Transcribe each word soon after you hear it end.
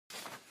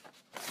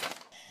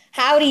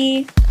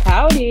Howdy,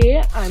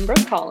 Howdy, I'm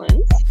Brooke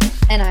Collins.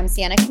 and I'm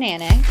Sienna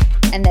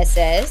Kanane, and this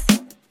is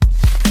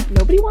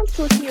Nobody wants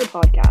to listen to your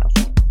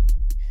podcast.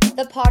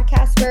 the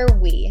podcast where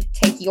we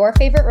take your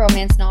favorite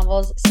romance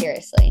novels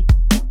seriously.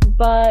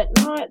 But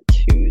not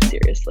too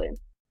seriously.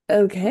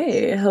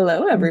 Okay,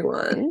 hello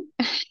everyone.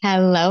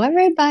 Hello,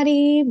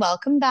 everybody.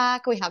 Welcome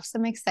back. We have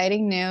some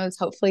exciting news.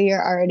 Hopefully,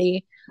 you're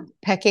already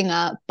picking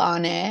up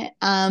on it.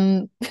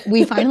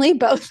 We finally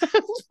both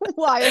have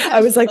wired. I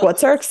was like,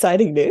 what's our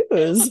exciting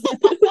news?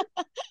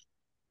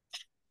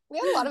 We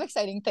have a lot of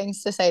exciting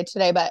things to say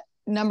today, but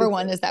number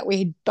one is that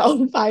we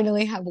both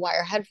finally have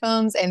wire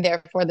headphones, and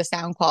therefore the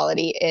sound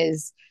quality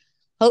is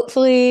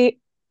hopefully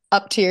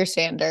up to your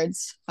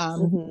standards.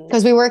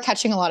 Because we were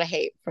catching a lot of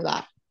hate for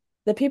that.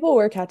 The people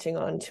were catching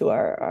on to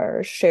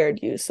our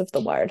shared use of the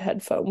wired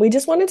headphone. We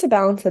just wanted to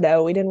balance it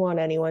out. We didn't want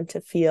anyone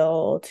to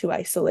feel too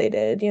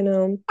isolated, you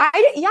know?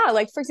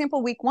 Like for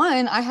example, week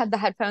one, I had the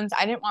headphones.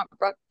 I didn't want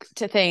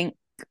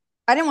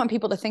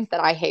people to think that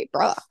I hate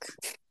Brooke.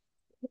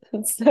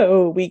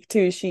 So week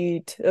two,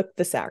 she took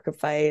the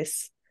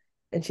sacrifice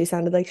and she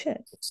sounded like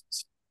shit.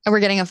 And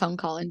we're getting a phone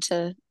call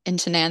into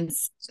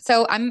Nan's.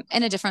 So I'm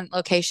in a different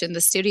location.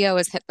 The studio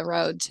has hit the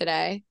road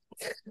today.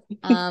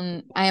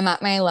 I am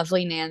at my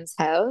lovely Nan's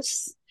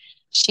house.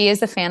 She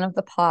is a fan of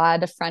the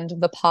pod, a friend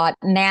of the pod,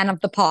 Nan of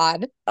the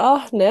pod.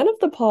 Oh, Nan of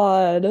the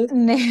pod.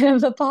 Nan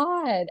of the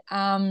pod.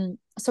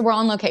 So we're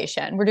on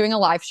location. We're doing a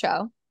live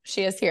show.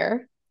 She is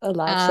here. A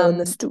live show in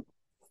the stew.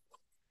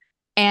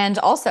 And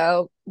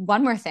also,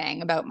 one more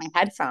thing about my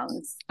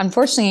headphones.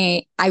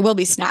 Unfortunately, I will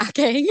be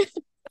snacking.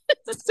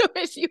 So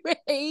if you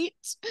hate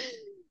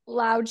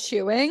loud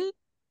chewing,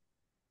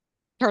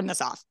 turn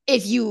this off.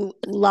 If you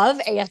love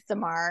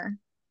ASMR,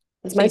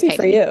 this might be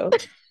for you.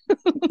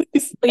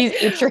 Please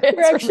eat your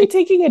We're actually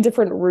taking a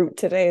different route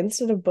today.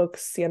 Instead of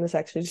books, Sienna's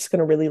actually just going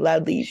to really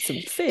loudly eat some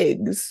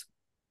figs.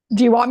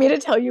 Do you want me to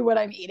tell you what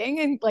I'm eating?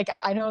 And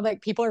I know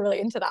people are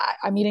really into that.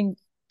 I'm eating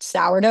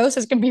sourdough, so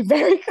it's going to be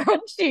very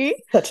crunchy.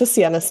 Such a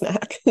Sienna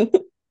snack.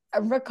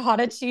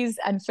 Ricotta cheese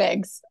and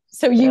figs.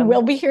 So you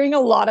will be hearing a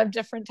lot of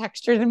different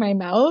textures in my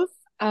mouth.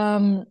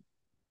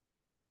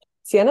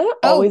 Sienna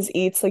always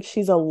eats like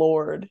she's a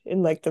lord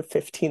in the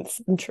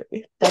 15th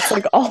century. That's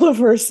all of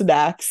her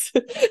snacks.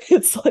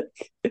 It's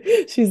like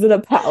she's in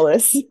a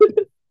palace.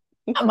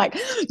 I'm like,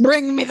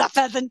 bring me the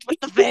pheasant with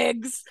the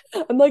figs.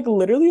 I'm like,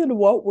 literally, in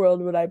what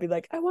world would I be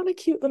like, I want a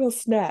cute little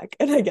snack,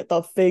 and I get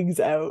the figs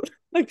out?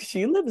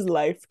 She lives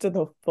life to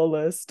the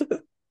fullest.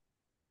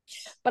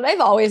 But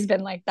I've always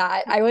been like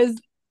that. I was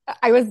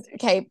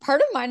okay.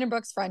 Part of mine and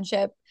Brooke's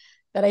friendship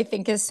that I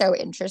think is so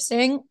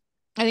interesting,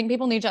 I think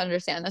people need to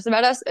understand this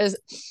about us, is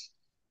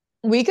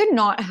we could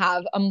not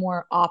have a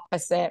more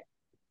opposite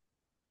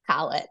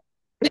palate.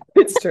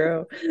 It's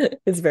true.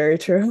 It's very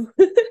true.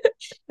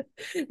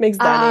 Makes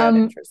dining out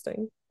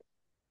interesting.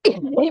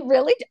 It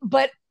really,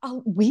 but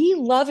we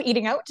love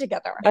eating out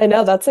together. I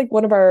know, that's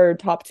one of our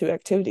top two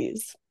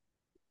activities.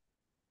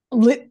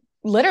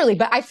 Literally,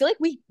 but I feel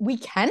like we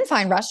can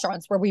find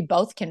restaurants where we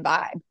both can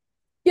vibe.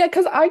 Yeah,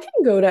 because I can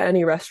go to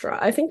any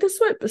restaurant. I think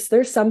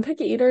there's some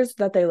picky eaters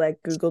that they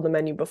Google the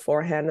menu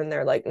beforehand and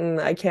they're like,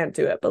 I can't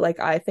do it. But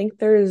I think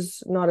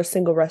there's not a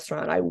single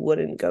restaurant I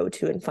wouldn't go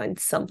to and find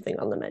something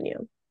on the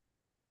menu.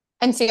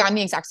 And see, I'm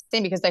the exact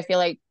same, because I feel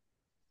like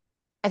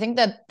I think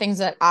that things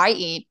that I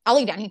eat, I'll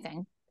eat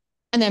anything.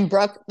 And then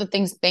Brooke, the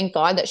things, thank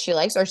God, that she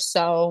likes are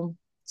so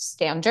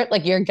standard.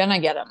 You're gonna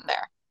get them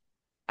there.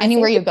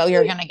 Anywhere you go,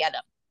 you're gonna get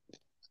them.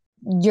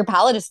 Your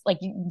palate is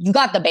you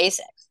got the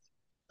basics.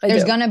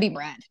 There's gonna be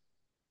bread.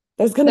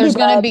 There's gonna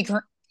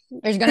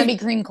be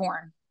cream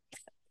corn.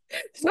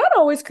 It's not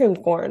always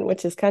creamed corn,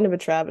 which is kind of a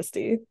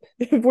travesty.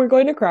 If we're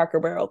going to Cracker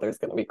Barrel, there's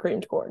gonna be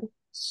creamed corn.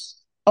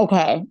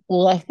 Okay,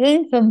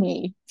 listen to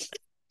me.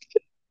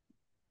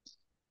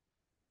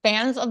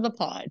 Fans of the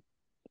pod,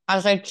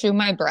 as I chew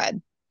my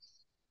bread.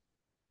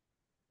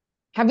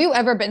 Have you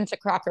ever been to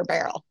Cracker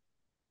Barrel?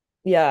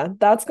 Yeah,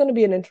 that's going to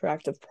be an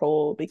interactive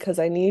poll because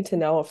I need to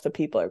know if the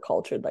people are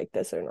cultured like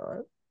this or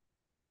not.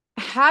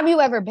 Have you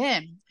ever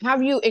been?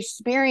 Have you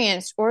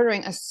experienced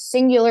ordering a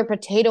singular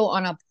potato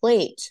on a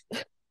plate,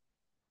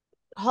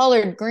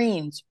 collard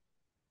greens,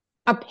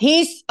 a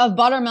piece of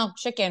buttermilk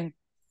chicken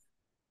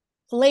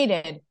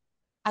plated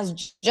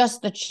as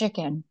just the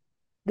chicken?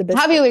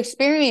 Have you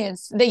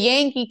experienced the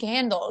Yankee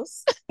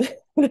candles?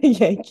 The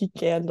Yankee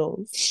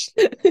candles.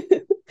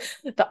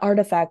 The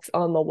artifacts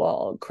on the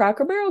wall.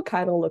 Cracker Barrel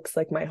kind of looks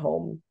like my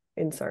home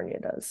in Sarnia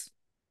does.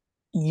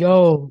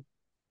 Yo.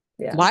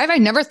 Yeah. Why have I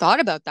never thought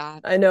about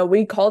that? I know,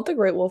 we call it the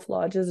Great Wolf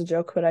Lodge as a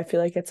joke, but I feel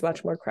like it's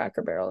much more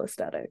Cracker Barrel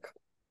aesthetic.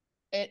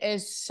 It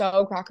is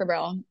so Cracker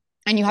Barrel.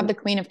 And you have the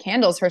Queen of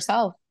Candles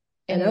herself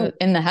in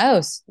the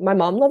house. My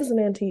mom loves an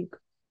antique.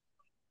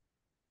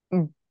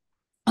 Oh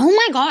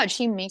my God,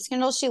 she makes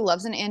candles. She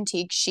loves an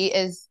antique. She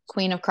is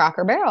Queen of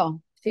Cracker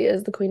Barrel. She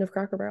is the Queen of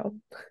Cracker Barrel.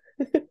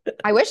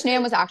 I wish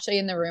Nan was actually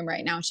in the room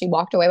right now. She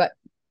walked away, but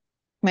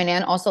my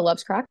Nan also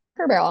loves Cracker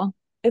Barrel.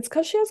 It's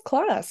because she has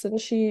class and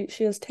she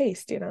has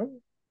taste, you know?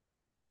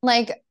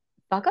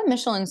 Fuck a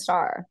Michelin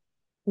star.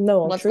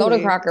 No, Let's go to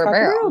truly. Cracker Cracker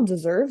Barrel Barrel.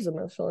 deserves a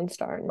Michelin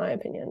star, in my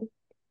opinion.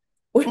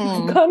 We've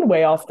Mm. gone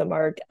way off the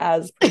mark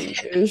as per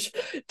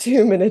usual.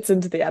 2 minutes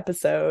into the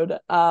episode.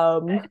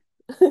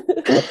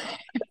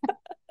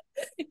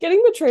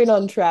 Getting the train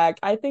on track,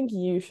 I think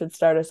you should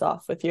start us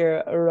off with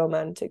your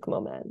romantic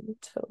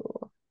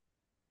momento.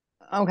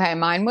 Okay,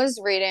 mine was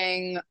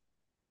reading.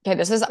 Okay,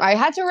 I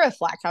had to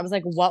reflect. I was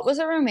like, what was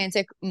a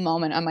romantic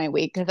moment of my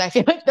week? Because I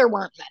feel like there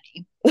weren't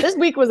many. This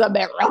week was a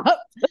bit rough.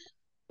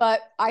 But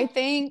I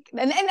think,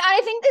 and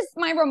I think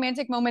my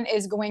romantic moment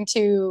is going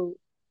to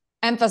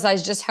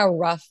emphasize just how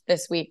rough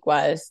this week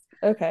was.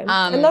 Okay.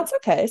 And Um, that's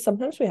okay.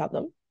 Sometimes we have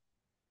them.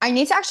 I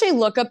need to actually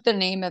look up the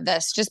name of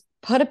this. Just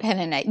put a pin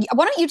in it.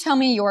 Why don't you tell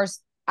me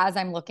yours as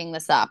I'm looking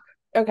this up?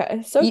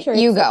 Okay, so You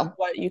curious of go.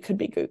 what you could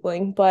be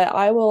Googling, but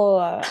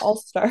I'll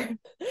start.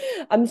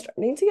 I'm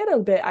starting to get a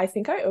bit, I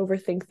think I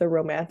overthink the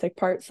romantic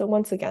part. So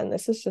once again,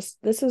 this is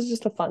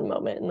just a fun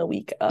moment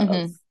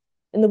Hmm.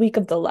 in the week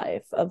of the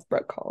life of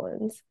Brooke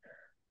Collins.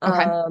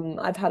 Okay.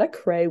 I've had a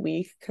cray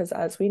week because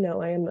as we know,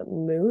 I am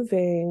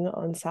moving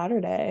on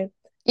Saturday.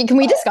 Can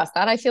we discuss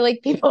that? I feel like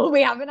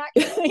we haven't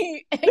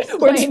actually Which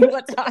explained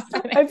what's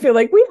happening. I feel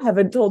like we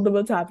haven't told them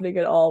what's happening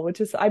at all,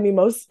 which is, I mean,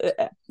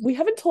 we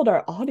haven't told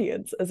our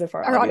audience as if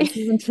our Our audience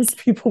audience. isn't just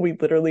people we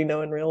literally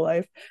know in real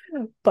life.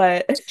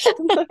 But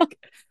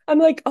I'm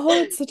like, oh,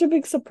 it's such a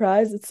big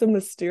surprise. It's so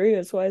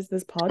mysterious. Why is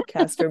this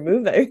podcaster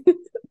moving?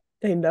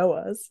 They know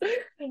us.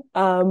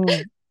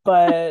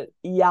 But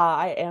yeah,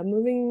 I am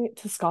moving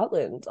to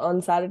Scotland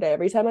on Saturday.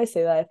 Every time I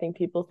say that, I think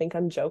people think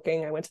I'm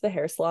joking. I went to the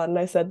hair salon and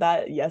I said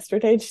that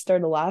yesterday, and she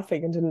started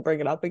laughing and didn't bring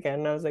it up again.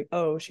 And I was like,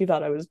 oh, she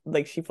thought I was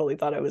like, she fully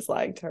thought I was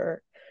lying to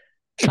her.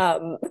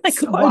 Like,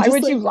 So I'm why just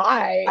would you like,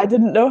 I lie?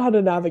 didn't know how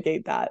to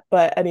navigate that.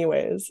 But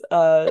anyways,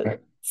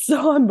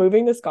 so I'm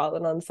moving to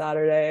Scotland on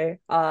Saturday,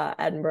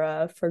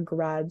 Edinburgh for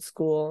grad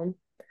school.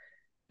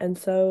 And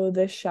so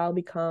this shall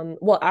become,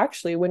 well,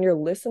 actually, when you're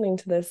listening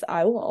to this,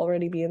 I will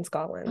already be in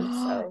Scotland.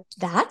 So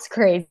That's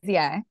crazy.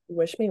 Eh?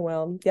 wish me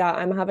well. Yeah,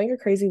 I'm having a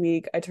crazy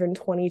week. I turn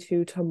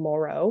 22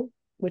 tomorrow,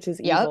 which is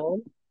Yep. evil.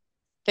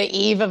 The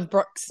eve of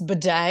Brooks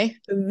bidet.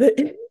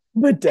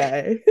 The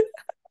day.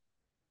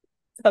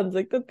 Sounds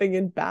like the thing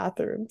in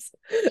bathrooms.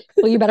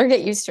 Well, you better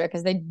get used to it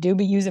because they do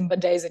be using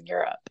bidets in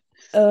Europe.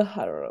 I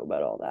don't know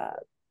about all that.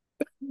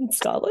 In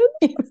Scotland?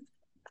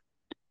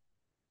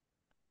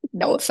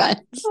 No offense.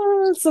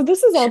 So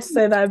this is all to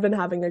say that I've been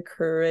having a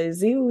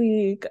crazy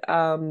week.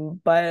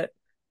 But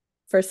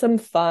for some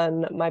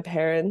fun, my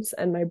parents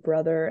and my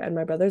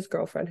brother's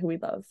girlfriend, who we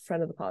love,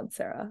 friend of the pod,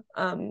 Sarah.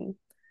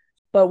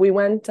 But we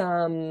went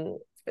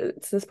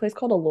it's this place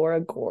called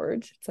Elora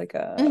Gorge. It's like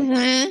a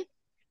Hmm.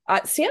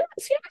 Sienna's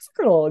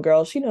a little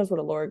girl. She knows what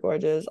Elora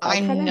Gorge is. I I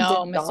kind of did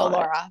know, Miss not.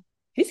 Laura.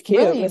 She's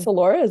cute. Miss Really?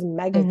 Elora is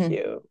mega Hmm.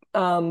 cute.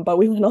 But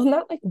we went on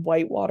that like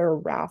whitewater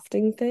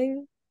rafting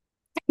thing.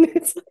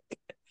 It's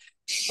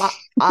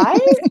I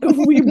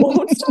we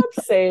won't stop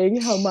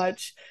saying how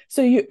much.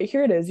 So you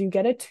here it is. You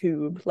get a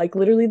tube, like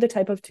literally the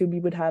type of tube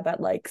you would have at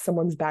like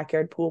someone's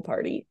backyard pool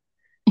party,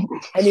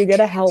 and you get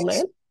a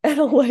helmet and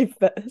a life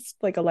vest,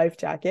 like a life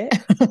jacket,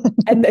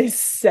 and they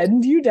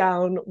send you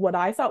down what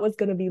I thought was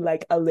gonna be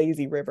like a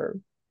lazy river.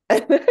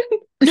 And then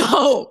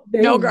No,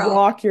 they no, girl.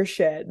 rock your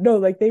shit. No,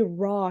 like they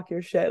rock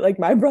your shit. Like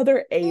my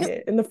brother ate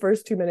it in the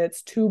first 2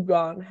 minutes, tube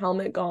gone,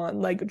 helmet gone,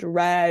 like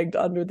dragged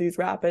under these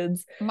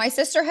rapids. My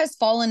sister has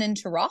fallen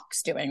into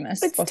rocks doing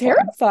this It's before.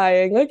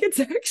 terrifying. Like it's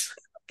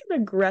actually like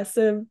an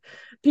aggressive.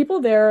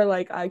 People there are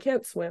like, I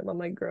can't swim. I'm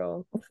like,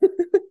 girl,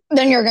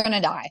 Then you're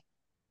gonna die.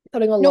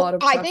 putting a No, lot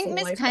of I trust think in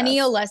Miss life Penny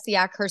vests.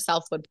 Olesiak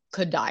herself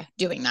could die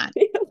doing that.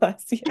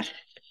 Yes, yeah.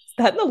 Is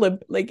that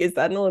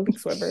an Olympic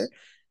swimmer?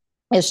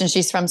 Since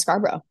she's from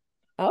Scarborough.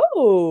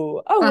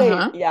 Oh wait,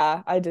 Uh-huh.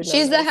 yeah, I did know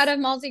She's the head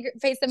this.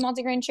 of Face of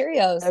Multigrain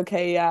Cheerios.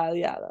 Okay,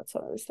 yeah, that's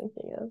what I was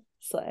thinking of.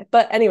 Slay.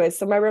 But anyways,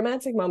 so my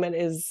romantic moment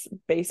is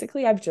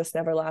basically I've just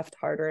never laughed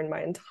harder in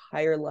my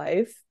entire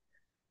life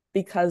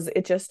because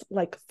it just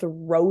like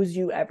throws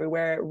you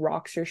everywhere, it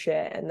rocks your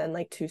shit, and then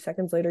like 2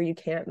 seconds later you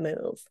can't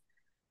move.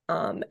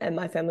 And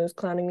my family was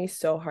clowning me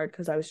so hard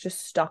because I was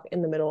just stuck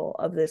in the middle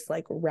of this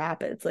like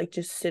rapids, like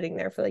just sitting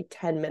there for like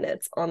 10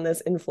 minutes on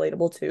this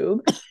inflatable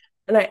tube.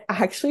 And I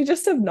actually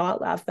just have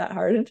not laughed that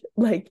hard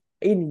like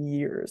in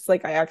years.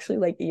 Like I actually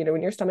like,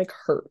 when your stomach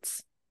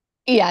hurts.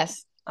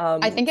 Yes. I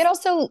Um, think it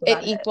also so it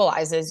that hit.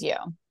 equalizes you.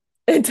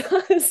 It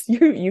does.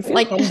 You feel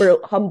Like,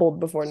 humbled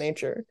before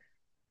nature.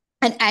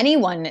 and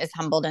anyone is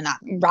humbled in that.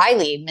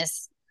 Riley,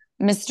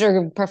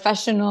 Mr.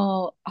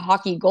 Professional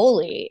Hockey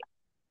Goalie,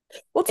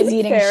 Well, to is be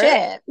eating fair,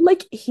 shit.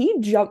 like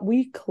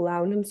we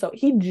clowned him so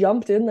he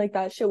jumped in like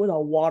that shit was a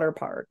water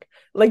park.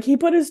 Like he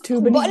put his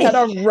tube and he had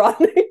a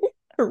Buddy.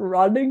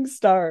 running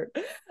start.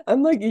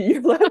 I'm like,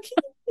 you're lucky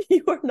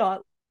you are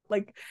not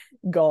like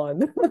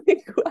gone.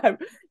 Like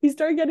he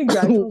started getting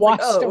dragged. I was like,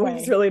 Washed oh, it was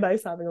away. really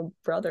nice having a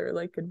brother.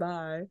 Like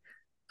goodbye.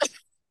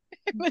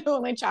 I'm the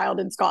only child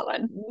in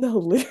Scotland. No,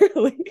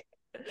 literally.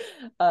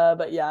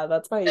 But yeah,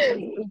 that's my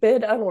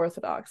bit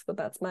unorthodox, but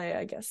that's my,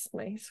 I guess,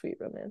 my sweet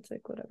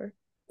romantic, whatever.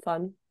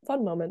 Fun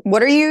moment.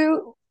 What are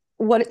you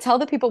tell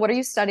the people, what are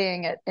you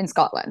studying in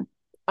Scotland?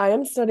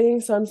 I'm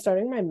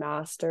starting my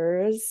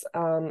master's.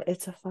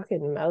 It's a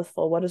fucking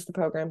mouthful. What is the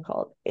program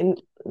called?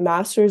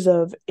 Masters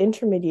of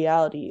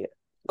Intermediality,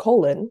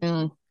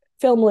 Mm.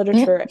 Film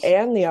Literature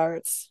and the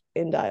Arts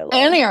in Dialogue.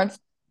 And the arts.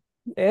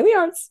 And the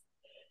Arts.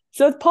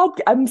 So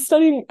I'm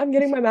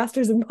getting my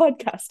master's in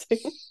podcasting.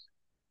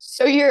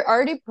 So you're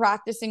already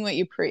practicing what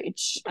you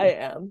preach. I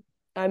am.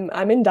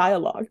 I'm in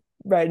dialogue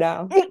right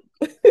now.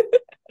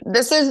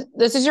 This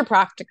is your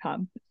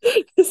practicum.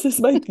 This is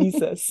my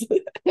thesis.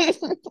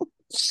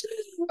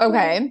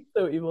 Okay.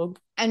 So evil.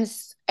 And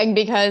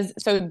because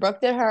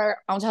Brooke did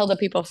I'll tell the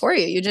people for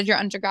you. You did your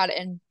undergrad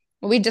in,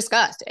 we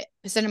discussed it,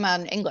 cinema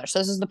and English. So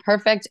this is the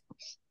perfect,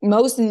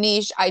 most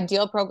niche,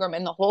 ideal program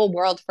in the whole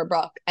world for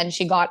Brooke, and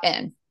she got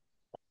in.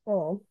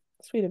 Oh,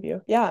 sweet of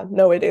you. Yeah,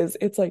 no, it is.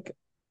 It's like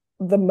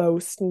the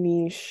most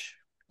niche.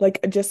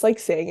 Like, just like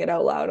saying it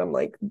out loud, I'm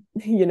like,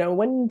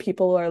 when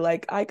people are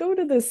like, I go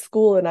to this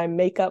school and I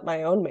make up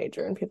my own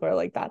major, and people are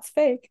like, that's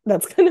fake.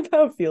 That's kind of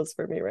how it feels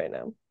for me right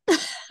now.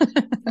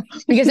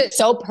 Because it's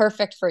so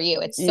perfect for you.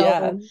 It's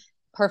so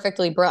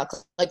perfectly Brooke.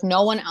 Like,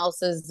 no one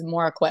else is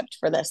more equipped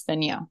for this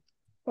than you.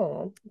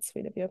 Oh, that's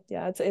sweet of you.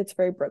 Yeah, it's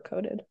very Brooke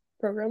coded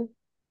program.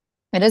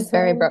 It is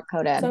very Brooke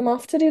coded. So I'm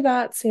off to do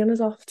that.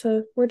 Sienna's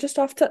we're just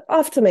off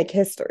to make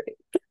history.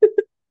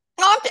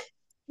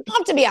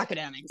 Off to be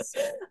academics.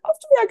 Off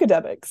to be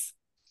academics.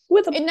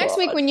 And next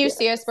week when you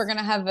see us, we're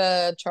gonna have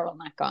a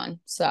turtleneck on.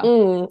 So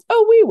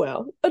oh, we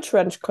will. A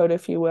trench coat,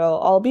 if you will.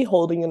 I'll be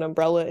holding an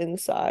umbrella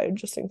inside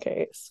just in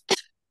case.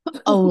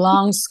 A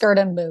long skirt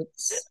and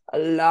boots. A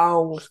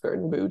long skirt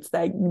and boots.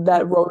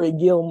 That Rory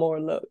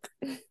Gilmore look.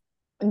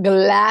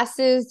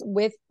 Glasses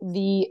with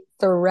the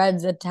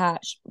threads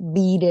attached,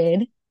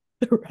 beaded.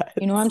 Threads.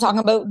 You know what I'm talking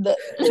about?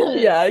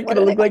 Yeah, it could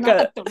look like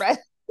a thread.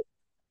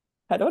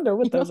 I don't know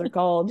what those are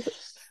called.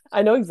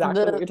 I know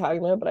exactly what you're talking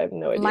about, but I have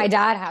no idea. My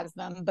dad has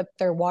them, but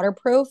they're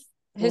waterproof.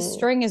 His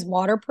string is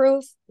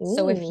waterproof.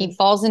 So if he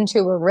falls into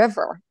a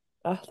river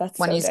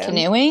when he's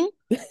canoeing,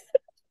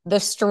 the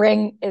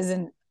string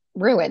isn't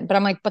ruined. But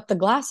I'm like, but the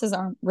glasses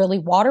aren't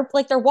really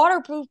they're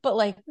waterproof, but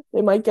like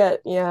they might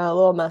get a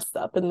little messed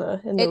up in the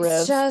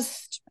riv.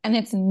 And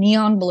it's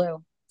neon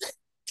blue.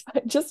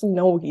 I just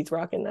know he's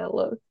rocking that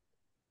look.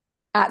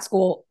 At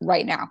school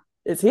right now.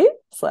 Is he?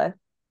 Slay.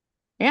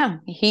 Yeah,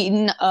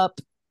 heating up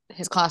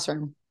his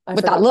classroom.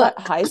 With that look.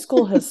 That high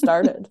school has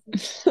started.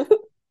 Sometimes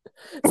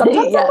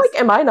I'm like,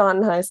 am I not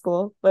in high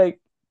school? Like,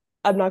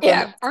 I'm not going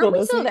to school. Aren't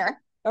we still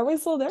there? Are we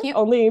still there?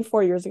 Only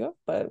 4 years ago,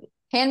 but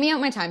hand me out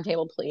my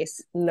timetable,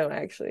 please. No,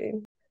 actually.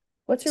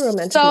 What's your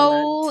romantic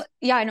moment?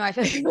 Yeah, I know. I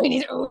feel like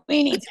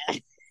we need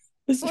to.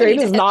 This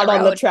train is not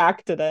on the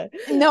track today.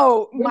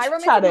 No, my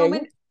romantic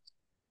moment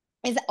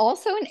is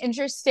also an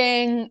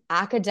interesting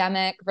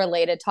academic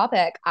related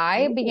topic.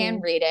 I began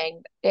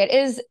reading. It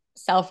is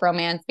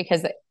self-romance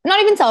because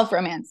not even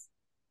self-romance.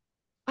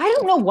 I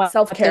don't know what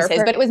self-care this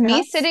is, but it was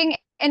me sitting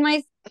in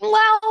my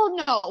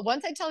no.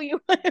 Once I tell you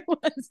what it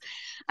was,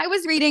 I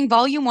was reading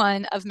volume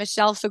 1 of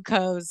Michel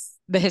Foucault's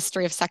The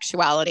History of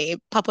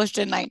Sexuality, published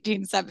in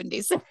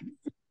 1976.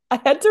 I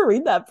had to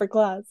read that for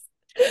class.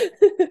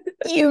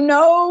 You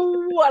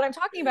know what I'm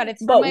talking about.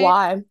 But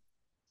why?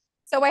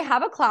 So I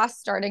have a class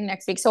starting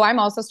next week. So I'm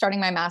also starting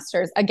my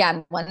master's.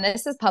 Again, when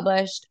this is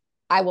published,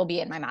 I will be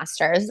in my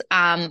master's.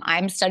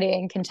 I'm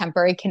studying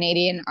contemporary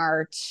Canadian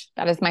art.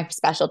 That is my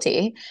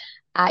specialty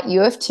at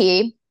U of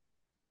T.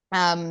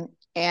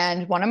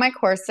 And one of my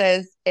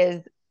courses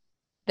is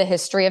the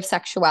history of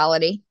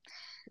sexuality,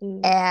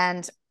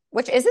 and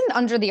which isn't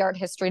under the art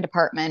history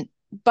department,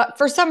 but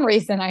for some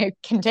reason I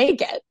can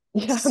take it.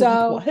 Yeah,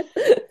 so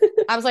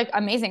I was like,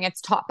 amazing.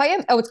 It's taught by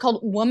it's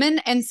called Woman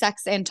and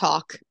Sex and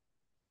Talk.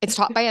 It's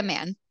taught by a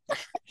man.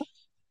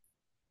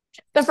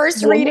 The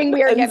first reading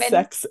we are given.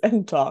 Sex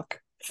and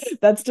Talk.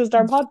 That's just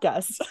our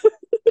podcast.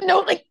 No,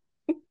 like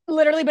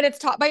literally, but it's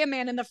taught by a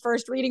man, and the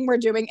first reading we're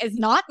doing is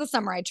not The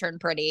Summer I Turned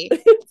Pretty.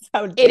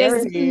 It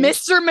is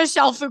Mr.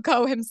 Michel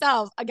Foucault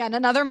himself. Again,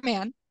 another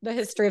man, The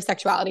History of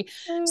Sexuality.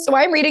 So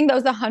I'm reading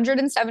those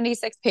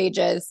 176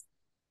 pages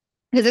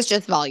because it's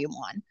just volume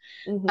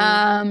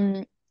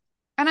 1.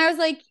 And I was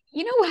like,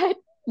 you know what?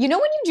 You know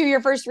when you do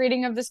your first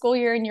reading of the school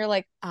year and you're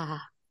like,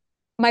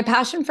 my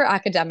passion for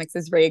academics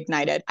is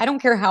reignited. I don't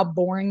care how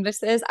boring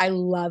this is. I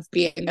love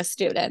being a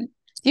student.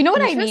 You know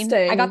what I mean?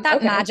 I got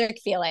that magic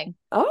feeling.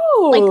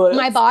 Oh. Like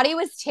my body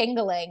was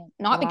tingling,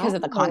 not because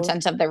of the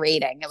content of the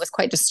reading. It was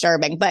quite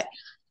disturbing, but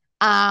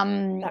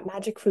that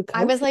magic Foucault.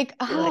 I was like,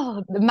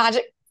 the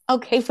magic.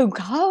 Okay,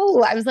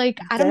 Foucault. I was like,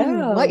 I don't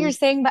know what you're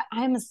saying, but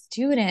I'm a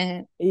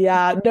student.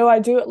 Yeah, no, I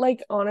do.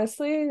 Like,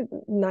 honestly,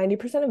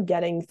 90% of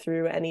getting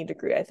through any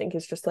degree, I think,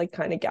 is just like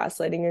kind of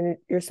gaslighting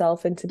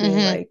yourself into being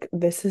like,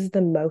 this is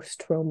the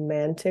most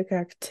romantic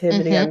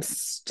activity I'm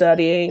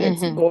studying.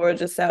 It's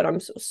gorgeous out.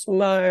 I'm so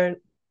smart.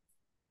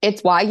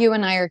 It's why you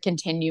and I are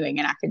continuing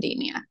in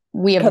academia.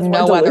 We have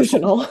no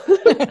delusional. We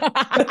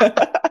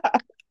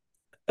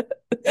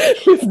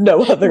have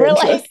no other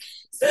interest. Like,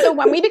 so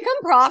when we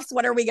become profs,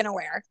 what are we going to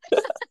wear?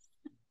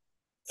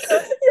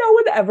 Yeah,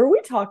 whenever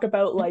we talk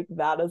about like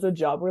that as a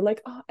job, we're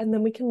like, oh, and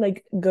then we can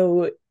like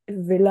go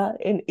villa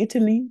in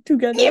Italy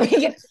together.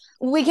 Yeah,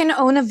 we can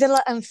own a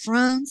villa in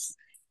France.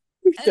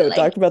 We don't Like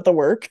talk about the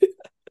work.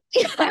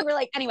 we're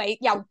like, anyway,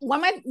 yeah.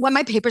 When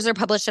my papers are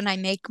published and I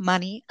make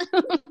money,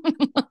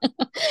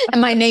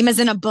 and my name is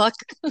in a book.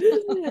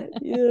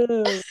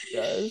 Yeah, gosh,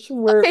 Okay,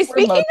 we're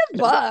speaking of motivated.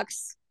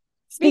 books,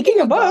 Speaking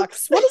of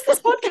books, what is this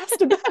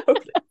podcast about?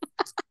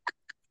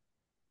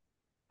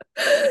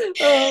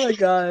 Oh my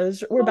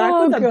gosh. We're back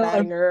Oh with a god,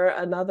 banger,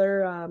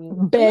 another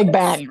big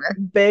banger.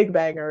 big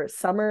banger.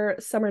 Summer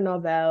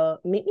novel.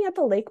 Meet Me at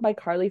the Lake by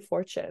Carley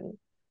Fortune.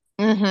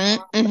 And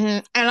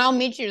I'll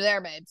meet you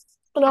there, babes.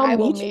 And I'll I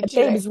will meet you, meet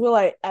you there. babes, will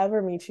I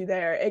ever meet you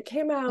there? It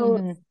came out,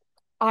 hmm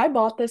I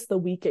bought this the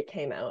week it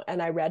came out, and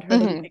I read her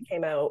the week hmm it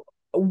came out.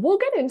 We'll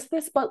get into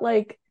this, but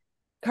like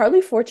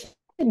Carley Fortune,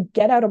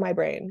 get out of my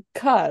brain.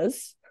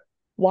 Cause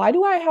why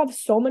do I have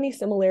so many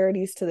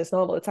similarities to this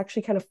novel? It's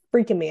actually kind of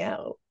freaking me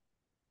out.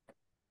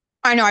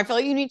 I know. I feel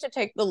like you need to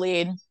take the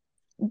lead.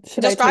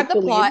 Should I Describe take the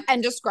the lead? plot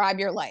and describe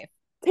your life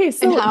Okay, and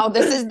so how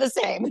this is the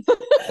same.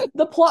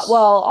 the plot,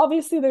 well,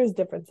 obviously there's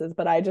differences,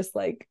 but I just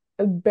like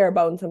bare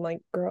bones, I'm like,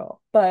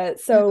 girl. But Mhm.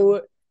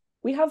 so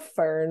we have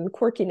Fern,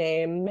 quirky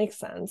name, makes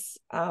sense.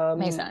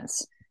 Makes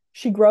sense.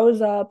 She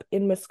grows up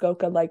in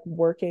Muskoka, like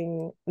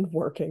working.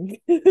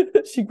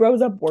 She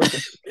grows up working.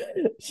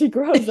 She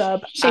grows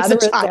up She's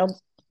at a a child.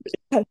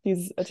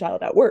 she's a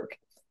child at work.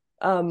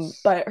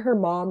 But her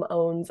mom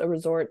owns a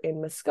resort in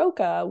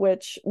Muskoka,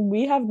 which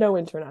we have no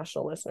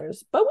international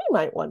listeners, but we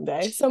might one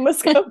day. So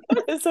Muskoka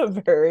is a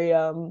very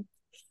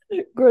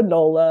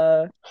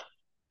granola.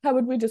 How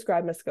would we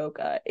describe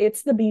Muskoka?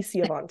 It's the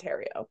BC of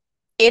Ontario.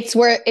 It's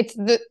where it's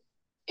the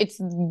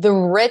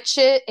rich.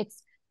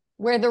 It's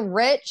where the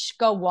rich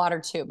go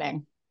water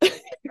tubing.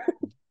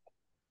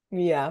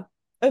 Yeah.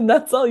 And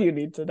that's all you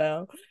need to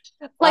know.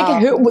 Like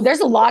Um, who? There's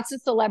lots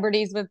of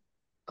celebrities with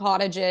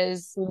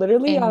cottages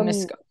literally, in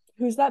Muskoka.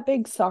 who's that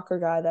big soccer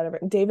guy that ever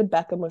David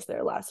Beckham was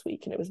there last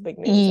week and it was big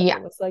news. Yeah.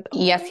 Everyone was like, oh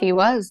my Yes, God, he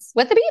was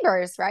with the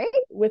Beavers, right?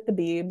 with the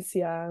Beebs,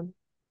 yeah.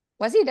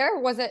 Was he there?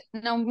 Was it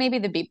no? Maybe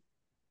the Beeb.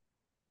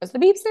 Was the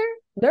Beebs there?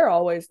 They're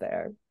always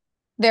there.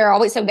 They're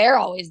always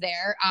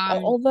there.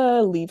 All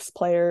the Leafs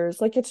players,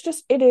 like it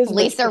is rich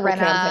Lisa people Rinna,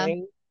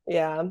 camping.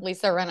 Yeah.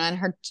 Lisa Rinna and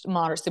her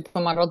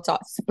supermodel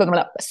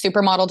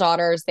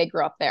daughters. They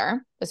grew up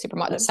there. The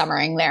supermodel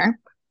summering there.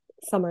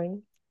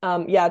 Summering.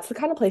 Yeah, it's the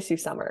kind of place you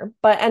summer.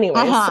 But anyways,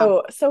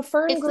 Uh-huh. so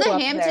Fern It's grew the up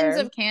Hamptons there.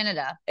 of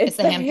Canada. It's It's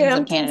the the Hamptons of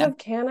Hamptons Canada. of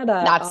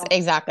Canada. That's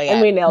exactly And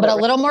it. we nailed But it a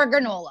right. little more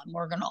granola,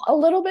 more granola. A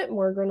little bit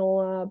more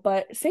granola,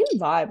 but same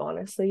vibe,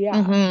 honestly.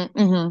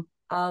 Yeah.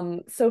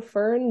 So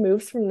Fern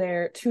moves from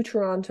there to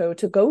Toronto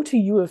to go to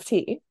U of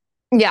T.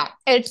 Yeah,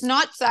 it's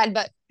not sad,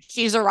 but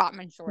she's a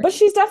Rotman shorty. But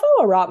she's definitely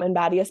a Rotman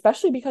baddie,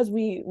 especially because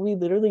we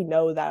literally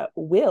know that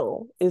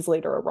Will is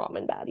later a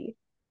Rotman baddie.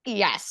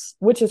 Yes,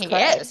 which is he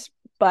crazy. is.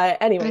 But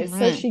anyways,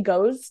 so she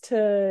goes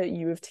to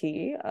U of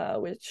T,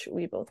 which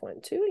we both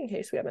went to, in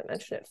case we haven't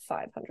mentioned it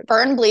 500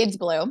 Fern times. bleeds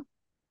blue.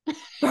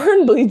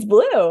 Fern bleeds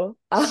blue.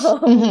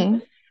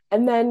 And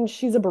then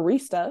she's a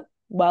barista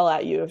while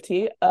at U of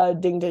T.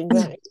 Ding, ding,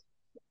 ding.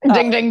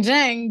 Ding, ding,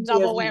 ding.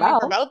 Double whammy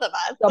for both of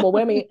us. Double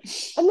whammy.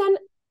 And then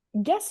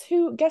guess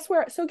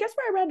where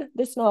I read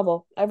this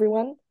novel,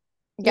 everyone?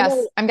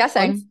 Yes, I'm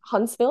guessing.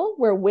 Huntsville,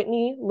 where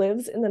Whitney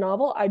lives in the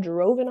novel. I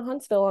drove in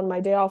Huntsville on my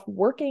day off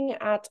working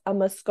at a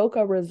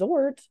Muskoka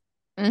resort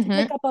to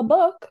pick up a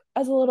book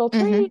as a little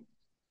treat.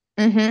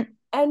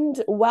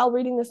 And while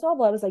reading this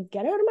novel, I was like,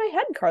 get out of my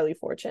head, Carley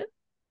Fortune.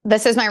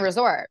 This is my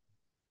resort.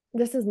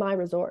 This is my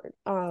resort.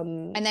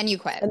 And then you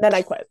quit. And then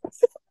I quit.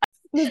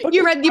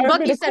 You read the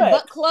book, you said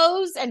book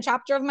closed and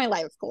chapter of my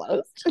life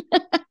closed.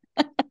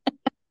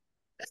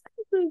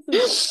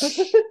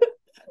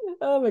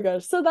 Oh my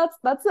gosh. So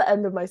that's the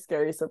end of my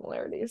scary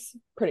similarities,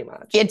 pretty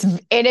much.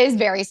 It is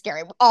very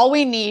scary. All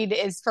we need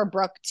is for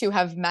Brooke to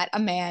have met a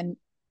man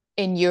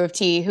in U of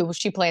T who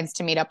she plans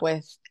to meet up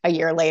with a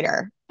year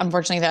later.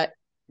 Unfortunately, that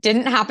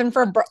didn't happen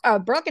for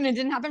Brooke, and it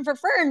didn't happen for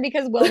Fern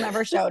because Will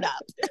never showed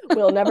up.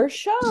 Will never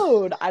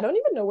showed. I don't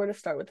even know where to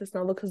start with this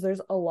novel because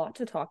there's a lot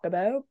to talk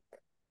about.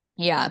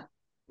 Yeah.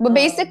 But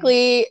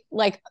basically,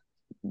 like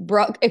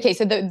Brooke, okay,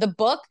 so the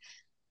book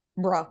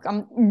Brooke,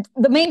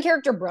 the main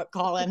character, Brooke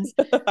Collins,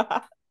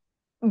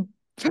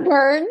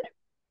 Fern,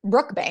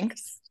 Brooke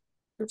Banks.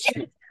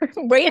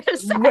 Wait a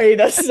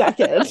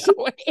second.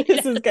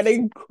 This is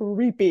getting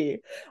creepy.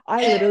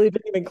 I literally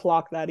didn't even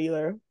clock that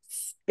either.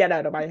 Get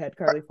out of my head,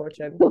 Carley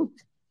Fortune.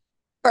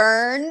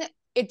 Fern,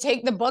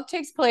 the book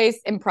takes place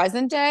in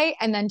present day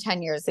and then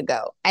 10 years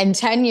ago. And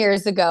 10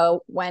 years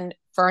ago, when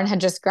Fern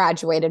had just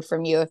graduated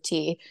from U of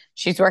T,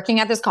 she's working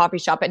at this coffee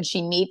shop and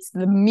she meets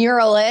the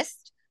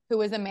muralist,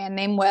 who is a man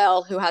named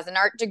Will, who has an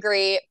art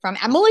degree from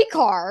Emily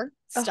Carr,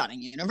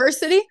 stunning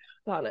university.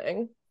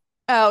 Stunning.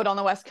 Out on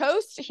the West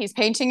Coast. He's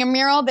painting a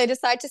mural. They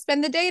decide to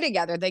spend the day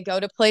together. They go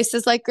to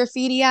places like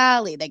Graffiti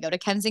Alley. They go to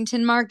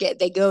Kensington Market.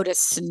 They go to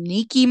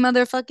Sneaky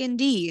motherfucking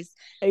Dee's.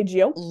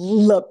 AGO?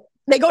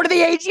 They go to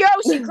the AGO.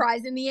 She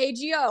cries in the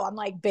AGO. I'm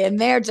like, been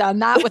there, done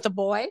that with a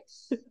boy.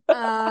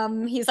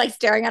 He's like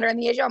staring at her in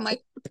the AGO. I'm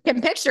like,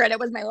 can picture it. It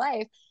was my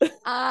life.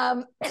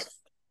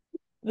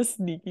 The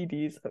Sneaky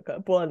Dee's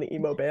hookup while an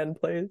emo band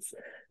plays.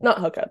 Not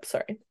hookup,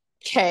 sorry.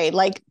 Okay,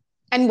 like,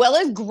 and Will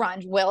is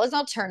grunge. Will is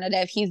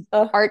alternative. He's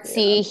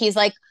artsy. Yeah. He's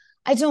like,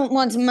 I don't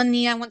want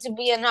money. I want to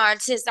be an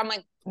artist. I'm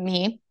like,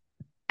 me.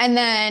 And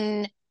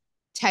then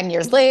 10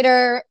 years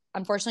later,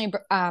 unfortunately,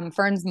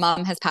 Fern's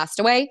mom has passed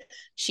away.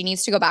 She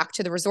needs to go back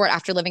to the resort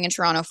after living in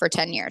Toronto for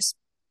 10 years.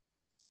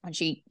 When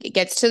she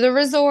gets to the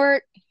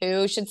resort,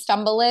 who should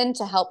stumble in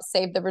to help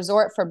save the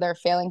resort from their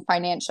failing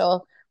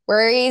financial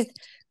worries?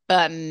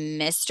 But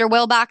Mr.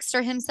 Will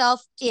Baxter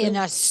himself in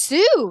a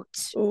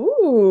suit.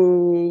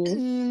 Ooh.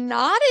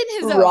 Not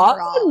in his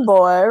overalls.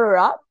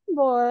 Rotten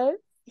boy.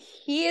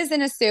 He is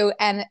in a suit,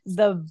 and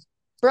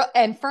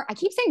and Fern, I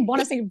keep saying,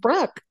 want to say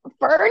Brooke.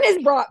 Fern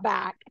is brought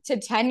back to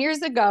 10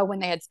 years ago when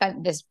they had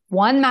spent this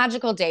one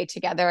magical day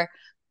together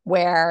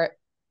where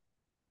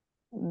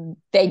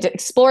they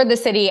explored the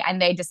city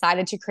and they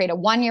decided to create a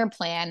 1-year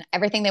plan,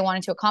 everything they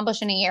wanted to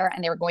accomplish in a year.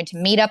 And they were going to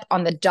meet up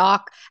on the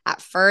dock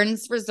at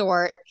Fern's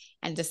resort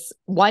and just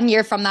 1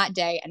 year from that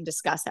day and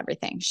discuss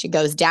everything. She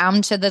goes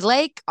down to the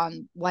lake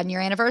on 1-year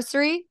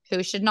anniversary.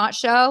 Who should not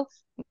show?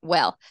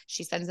 Well,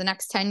 she spends the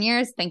next 10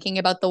 years thinking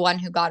about the one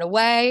who got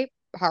away,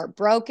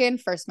 heartbroken,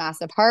 first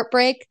massive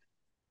heartbreak.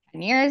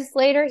 10 years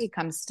later, he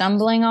comes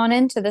stumbling on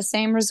into the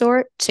same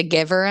resort to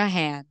give her a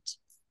hand.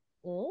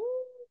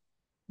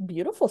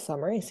 Beautiful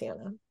summary,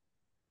 Sienna.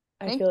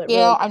 I feel it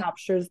really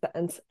captures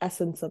the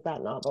essence of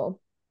that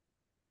novel.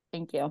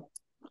 Thank you.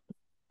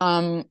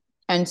 And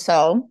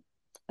so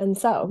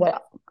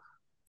well,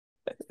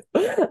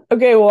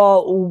 okay,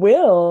 well,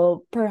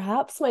 Will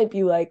perhaps might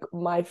be like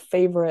my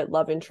favorite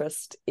love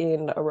interest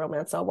in a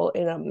romance novel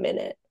in a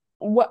minute.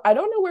 I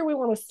don't know where we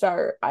want to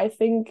start. I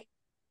think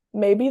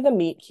maybe the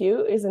meet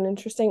cute is an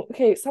interesting,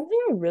 something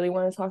I really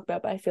want to talk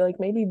about, but I feel like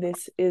maybe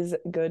this is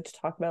good to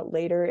talk about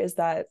later, is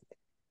that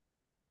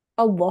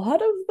a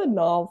lot of the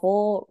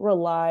novel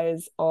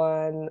relies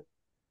on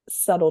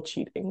subtle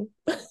cheating.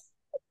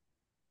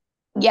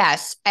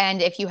 Yes,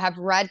 and if you have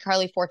read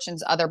Carley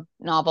Fortune's other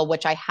novel,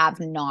 which I have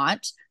not,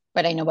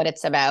 but I know what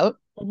it's about,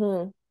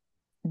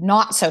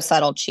 not so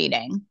subtle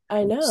cheating.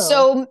 I know.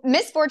 So,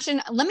 Miss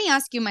Fortune, let me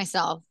ask you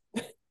myself,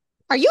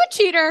 are you a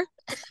cheater?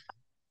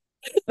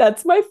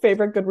 That's my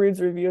favorite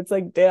Goodreads review. It's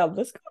like, damn,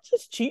 this girl's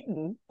just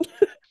cheating.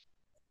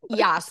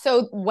 Yeah,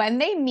 so when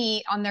they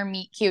meet on their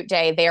meet cute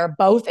day, they are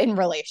both in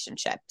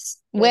relationships.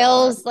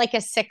 Will's like a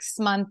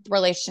 6-month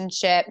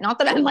relationship. Not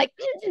that I'm like,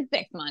 it's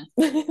 6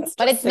 months.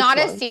 But it's not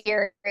as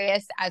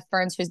serious as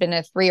Fern's, who's been in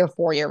a 3 or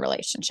 4 year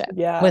relationship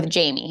with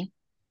Jamie.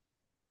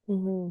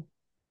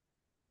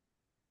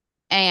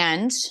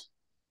 And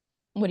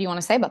what do you want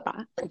to say about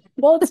that?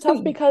 Well, it's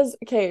tough because,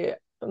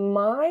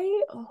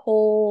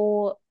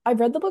 I've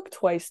read the book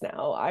twice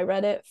now. I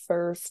read it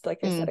first, like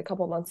I said, a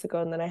couple months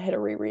ago, and then I hit a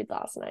reread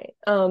last night.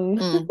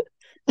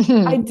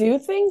 I do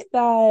think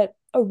that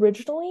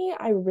originally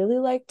I really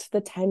liked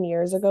the 10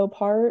 years ago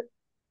part,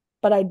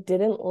 but I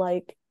didn't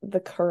like the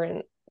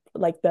current,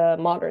 like the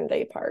modern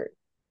day part.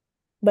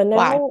 But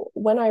now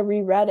when I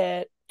reread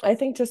it, I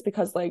think just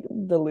because like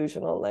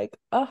delusional, like,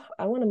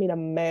 I want to meet a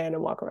man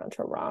and walk around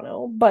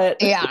Toronto.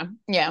 But yeah,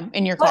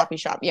 in your coffee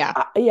shop.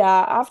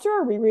 After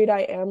a reread,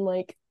 I am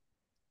like,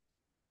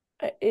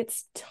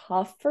 it's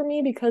tough for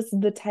me because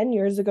the 10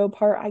 years ago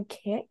part, I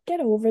can't get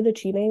over the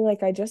cheating.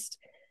 Like, I just,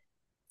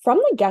 from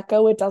the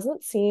get-go, it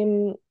doesn't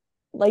seem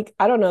like,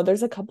 I don't know,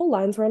 there's a couple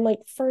lines where I'm like,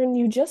 Fern,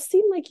 you just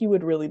seem like you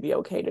would really be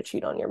okay to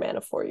cheat on your man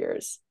of 4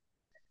 years.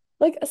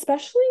 Like,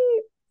 especially,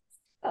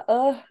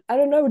 I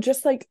don't know,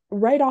 just like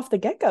right off the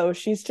get-go,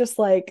 she's just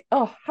like,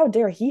 oh, how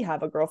dare he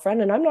have a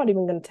girlfriend, and I'm not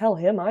even going to tell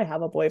him I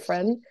have a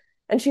boyfriend.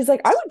 And she's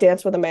like, I would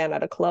dance with a man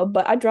at a club,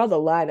 but I draw the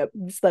line at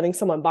just letting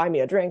someone buy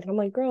me a drink. And I'm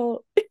like,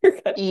 girl, you're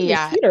kind of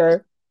a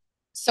cheater.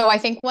 So I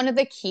think one of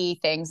the key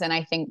things, and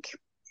I think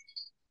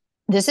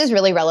this is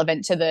really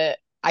relevant to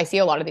I see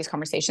a lot of these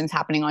conversations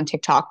happening on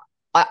TikTok.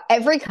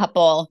 Every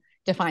couple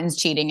defines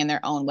cheating in their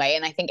own way.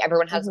 And I think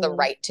everyone has the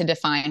right to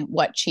define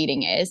what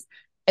cheating is,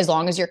 as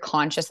long as you're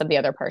conscious of the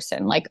other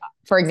person. Like,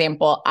 for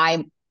example,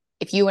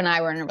 if you and I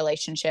were in a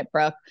relationship,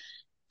 Brooke,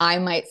 I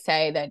might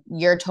say that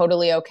you're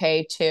totally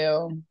okay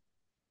to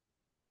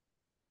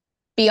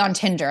be on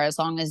Tinder as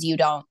long as you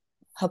don't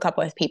hook up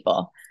with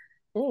people.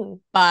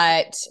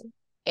 But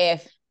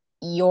if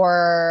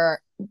you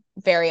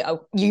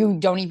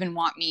don't even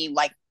want me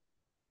like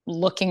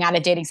looking at a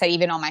dating site,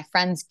 even on my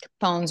friends'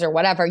 phones or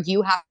whatever,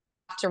 you have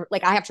to,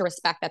 like, I have to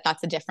respect that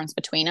that's a difference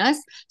between us.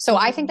 So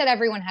I think that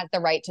everyone has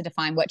the right to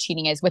define what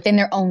cheating is within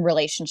their own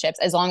relationships,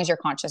 as long as you're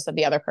conscious of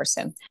the other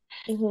person.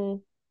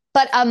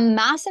 But a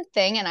massive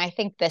thing, and I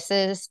think this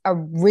is a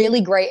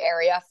really great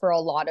area for a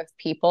lot of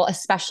people,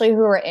 especially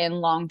who are in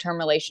long-term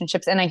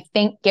relationships. And I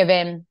think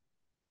given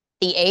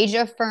the age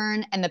of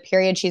Fern and the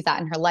period she's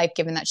at in her life,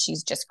 given that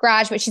she's just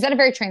graduated, she's at a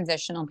very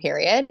transitional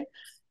period.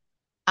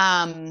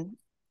 And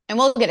and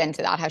we'll get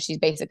into that, how she's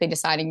basically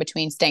deciding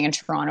between staying in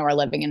Toronto or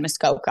living in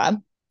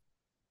Muskoka.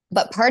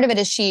 But part of it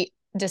is she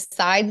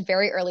decides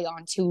very early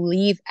on to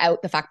leave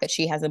out the fact that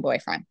she has a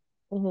boyfriend,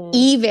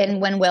 even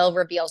when Will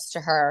reveals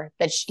to her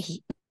that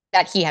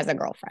he has a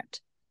girlfriend.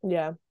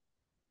 Yeah.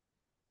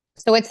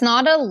 So it's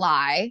not a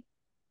lie,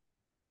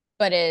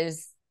 but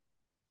it's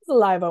a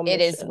live omission.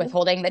 It is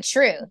withholding the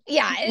truth.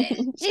 Yeah,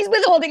 she's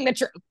withholding the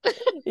truth.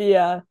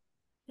 Yeah.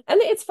 And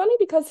it's funny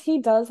because he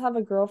does have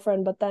a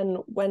girlfriend, but then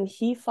when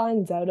he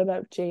finds out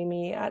about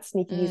Jamie at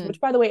Sneaky Dee's, which,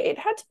 by the way, it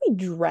had to be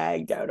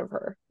dragged out of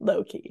her,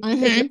 low-key.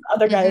 The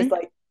other guy is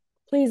like,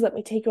 please let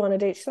me take you on a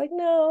date. She's like,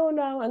 no.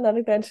 And then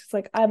again, she's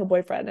like, I have a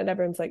boyfriend. And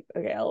everyone's like,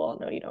 okay, lol,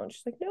 no, you don't.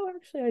 She's like, no,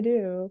 actually, I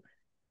do.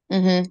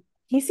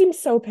 He seems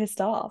so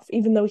pissed off,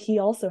 even though he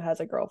also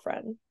has a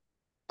girlfriend.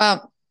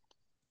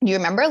 You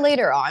remember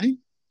later on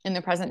in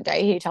the present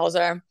day, he tells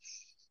her,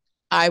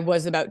 I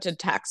was about to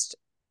text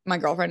my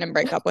girlfriend and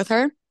break up with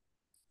her.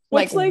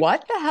 Like,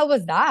 what the hell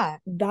was that?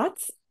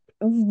 That's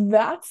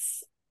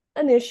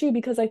an issue,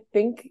 because I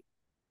think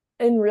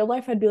in real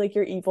life I'd be like,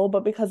 you're evil,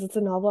 but because it's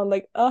a novel, I'm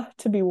like,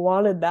 to be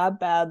wanted that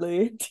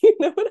badly. Do you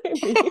know what I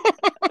mean?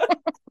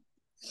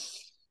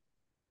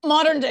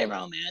 Modern day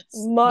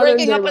romance.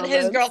 Breaking up with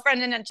his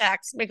girlfriend in a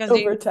text because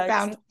he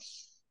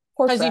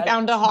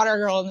found a hotter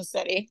girl in the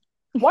city.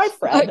 Why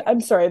Fred? I'm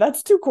sorry,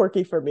 that's too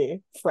quirky for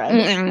me.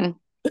 Fred.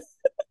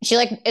 She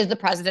is the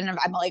president of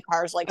Emily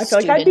Carr's I feel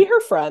like I'd be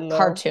her friend though.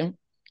 Cartoon.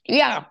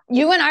 Yeah,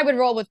 you and I would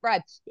roll with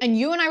Fred, and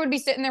you and I would be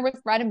sitting there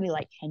with Fred and be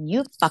like, "Can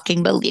you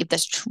fucking believe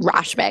this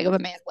trash bag of a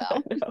man?"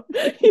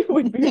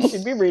 Will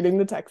she'd be reading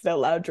the text out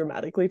loud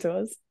dramatically to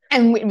us,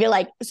 and we'd be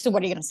like, "So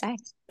what are you gonna say?"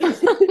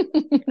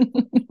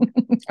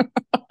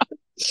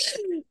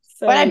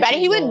 But I bet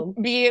he would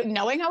be,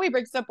 knowing how he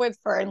breaks up with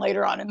Fern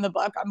later on in the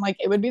book. I'm like,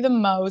 it would be the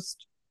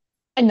most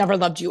 "I never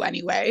loved you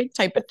anyway"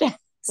 type of thing.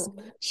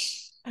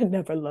 I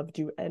never loved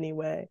you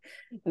anyway.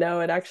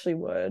 No, it actually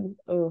would.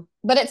 Oh,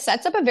 but it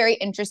sets up a very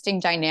interesting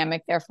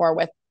dynamic, therefore,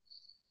 with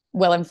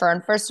Will and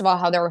Fern. First of all,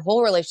 how their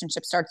whole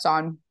relationship starts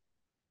on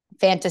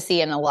fantasy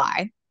and a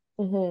lie,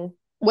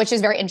 which is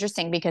very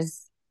interesting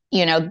because,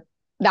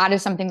 that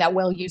is something that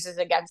Will uses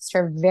against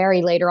her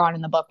very later on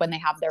in the book when they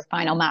have their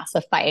final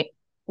massive fight.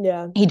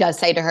 Yeah. He does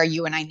say to her,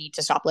 you and I need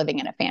to stop living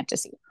in a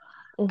fantasy.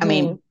 I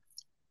mean,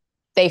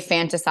 they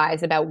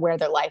fantasize about where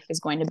their life is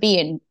going to be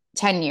in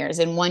 10 years,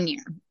 in 1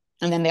 year.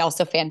 And then they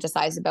also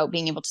fantasize about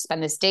being able to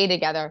spend this day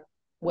together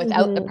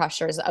without the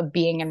pressures of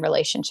being in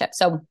relationship.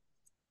 So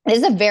it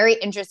is a very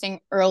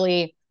interesting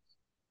early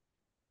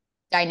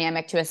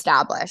dynamic to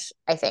establish,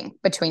 I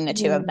think, between the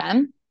two of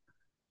them.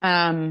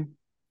 I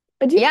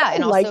do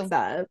and like also,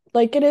 that.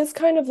 Like, it is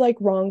kind of like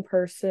wrong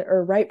person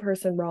or right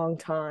person, wrong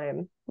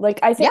time. Like,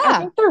 I think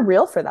they're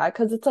real for that,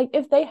 because it's like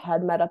if they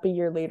had met up a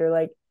year later,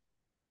 like,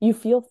 you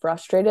feel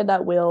frustrated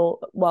that Will,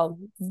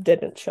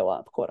 didn't show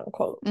up, quote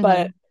unquote,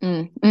 but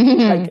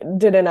like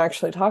didn't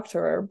actually talk to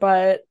her.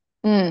 But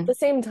at the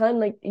same time,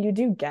 like, you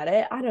do get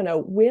it. I don't know.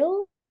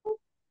 Will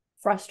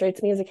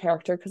frustrates me as a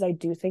character because I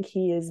do think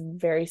he is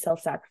very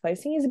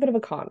self-sacrificing. He's a bit of a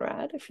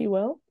Conrad, if you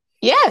will.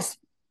 Yes.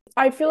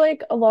 I feel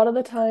like a lot of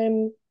the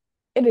time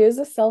it is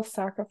a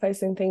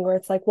self-sacrificing thing where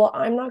it's like, well,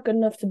 I'm not good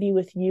enough to be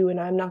with you, and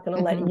I'm not going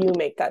to let you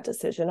make that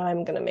decision.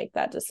 I'm going to make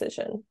that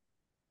decision.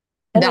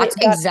 And that's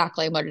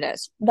exactly what it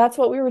is. That's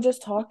what we were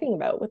just talking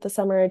about with The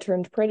Summer I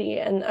Turned Pretty.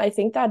 And I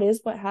think that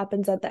is what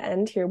happens at the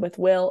end here with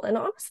Will. And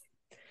honestly,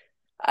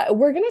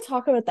 we're going to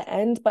talk about the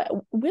end, but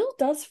Will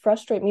does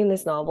frustrate me in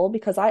this novel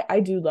because I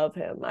do love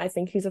him. I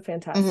think he's a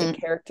fantastic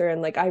character.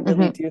 And like, I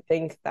really do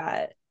think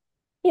that,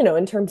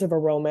 in terms of a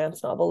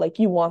romance novel, like,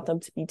 you want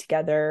them to be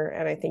together.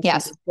 And I think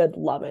he's a good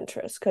love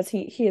interest because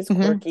he is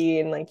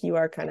quirky and like, you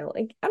are kind of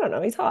like, I don't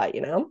know, he's hot,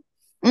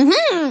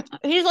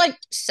 He's like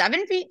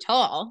 7 feet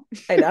tall.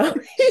 I know.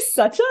 He's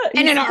such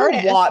and an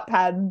artist.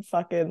 Wattpad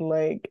fucking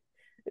like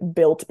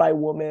built by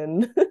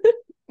woman.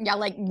 Yeah,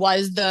 like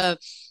was the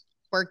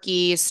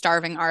quirky,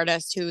 starving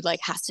artist who like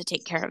has to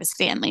take care of his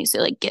family, so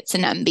like gets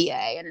an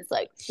MBA and is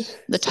like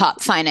the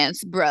top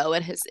finance bro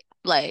at his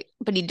like,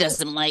 but he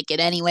doesn't like it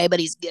anyway,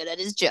 but he's good at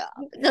his job.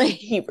 Like,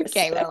 he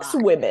respects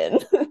women.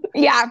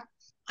 Yeah.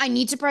 I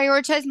need to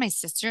prioritize my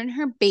sister and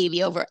her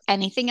baby over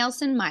anything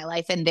else in my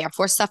life, and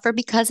therefore suffer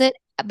because of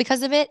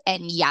it.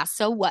 And yeah,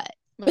 so what?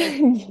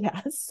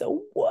 Yeah,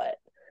 so what?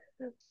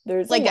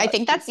 There's like, I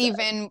think that's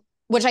even,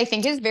 which I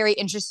think is very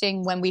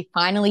interesting when we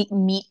finally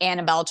meet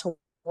Annabelle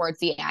towards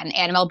the end.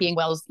 Annabelle being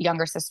Will's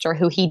younger sister,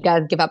 who he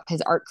does give up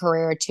his art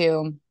career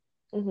to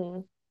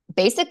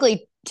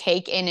basically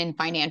take in and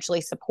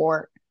financially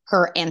support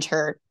her and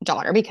her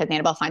daughter, because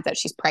Annabelle finds out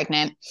she's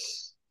pregnant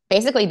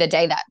basically the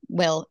day that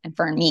Will and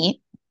Fern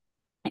meet.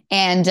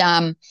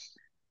 And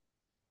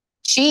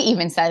she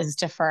even says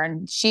to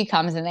Fern, she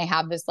comes and they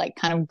have this like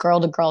kind of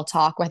girl to girl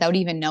talk without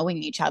even knowing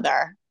each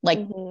other. Like,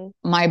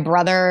 my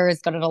brother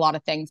is good at a lot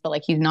of things, but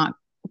like, he's not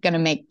good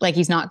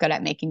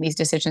at making these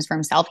decisions for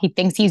himself. He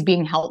thinks he's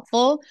being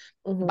helpful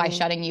by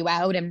shutting you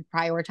out and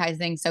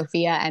prioritizing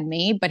Sophia and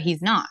me, but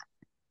he's not.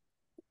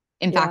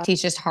 In fact,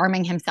 he's just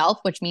harming himself,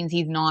 which means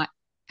he's not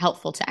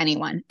helpful to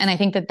anyone. And I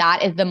think that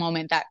that is the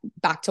moment that,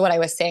 back to what I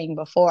was saying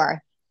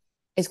before,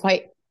 is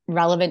quite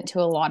relevant to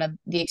a lot of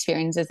the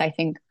experiences I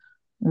think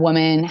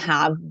women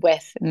have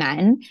with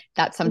men,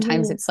 that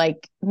sometimes Mm-hmm. it's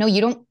like, no,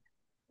 you don't,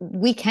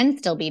 we can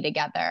still be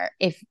together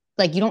if,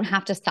 like, you don't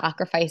have to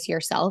sacrifice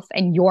yourself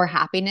and your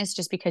happiness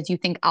just because you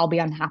think I'll be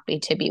unhappy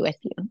to be with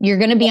you. You're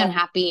going to be Yeah.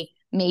 unhappy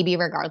maybe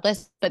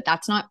regardless, but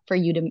that's not for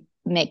you to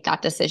make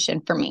that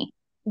decision for me.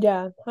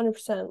 Yeah,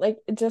 100%. Like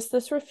just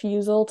this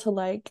refusal to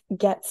like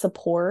get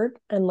support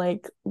and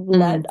like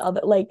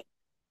Mm.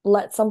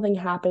 let something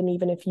happen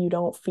even if you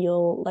don't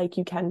feel like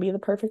you can be the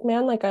perfect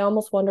man. Like I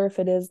almost wonder if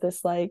it is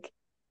this like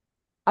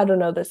I don't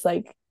know, this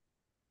like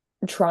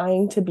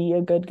trying to be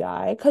a good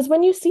guy. Because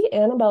when you see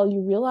Annabelle,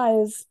 you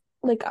realize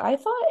like I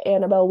thought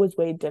Annabelle was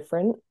way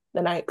different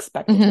than I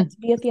expected her Mm-hmm. to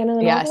be at the end of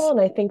the novel, Yes. and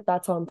I think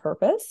that's on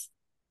purpose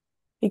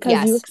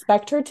because you Yes.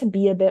 expect her to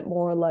be a bit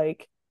more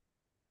like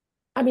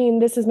I mean,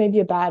 this is maybe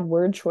a bad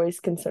word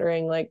choice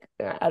considering, like,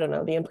 I don't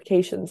know, the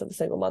implications of a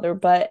single mother,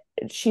 but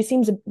she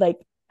seems like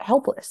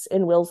helpless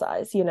in Will's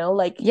eyes, you know,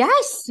 like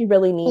Yes. she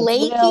really needs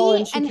Will Flaky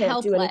and she and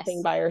can't do anything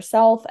helpless. by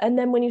herself. And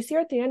then when you see her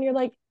at the end, you're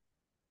like,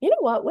 you know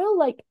what, Will,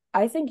 like,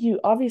 I think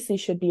you obviously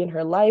should be in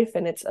her life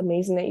and it's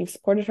amazing that you've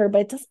supported her,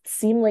 but it doesn't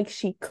seem like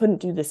she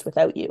couldn't do this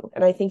without you.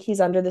 And I think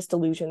he's under this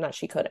delusion that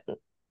she couldn't.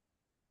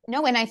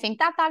 No, and I think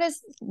that that is,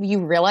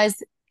 you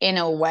realize in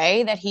a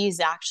way that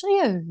he's actually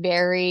a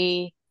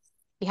very,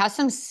 he has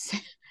some,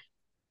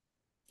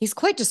 he's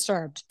quite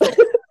disturbed in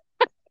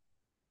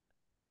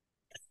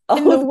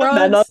All the of the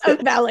men on words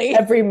of Belly.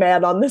 every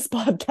man on this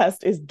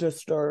podcast is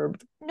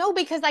disturbed. No,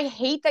 because I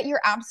hate that,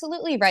 you're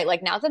absolutely right.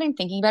 Like, now that I'm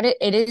thinking about it,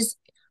 it is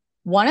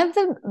one of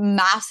the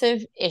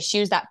massive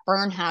issues that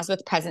Fern has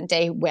with present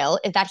day Will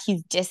is that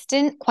he's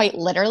distant, quite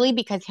literally,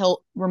 because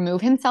he'll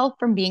remove himself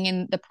from being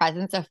in the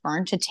presence of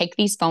Fern to take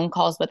these phone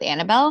calls with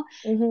Annabelle.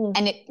 Mm-hmm.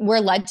 And we're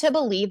led to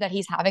believe that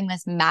he's having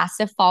this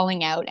massive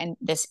falling out and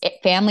this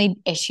family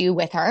issue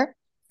with her.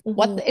 Mm-hmm.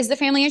 What is the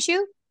family issue?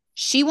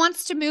 She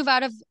wants to move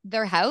out of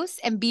their house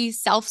and be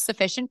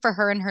self-sufficient for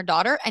her and her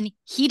daughter, and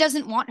he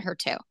doesn't want her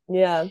to.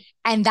 Yeah.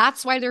 And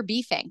that's why they're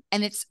beefing.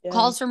 And it's Yeah.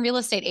 calls from real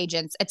estate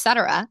agents,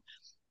 etc.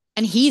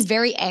 And he's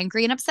very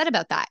angry and upset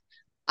about that.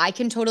 I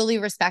can totally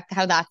respect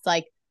how that's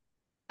like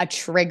a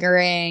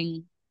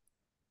triggering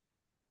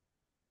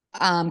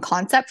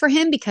concept for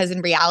him, because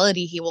in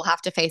reality, he will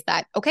have to face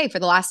that. Okay, for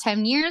the last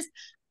 10 years,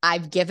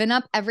 I've given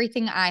up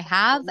everything I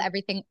have,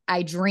 everything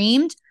I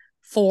dreamed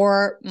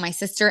for my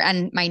sister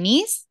and my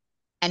niece.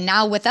 And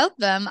now without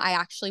them, I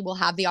actually will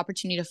have the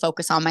opportunity to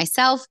focus on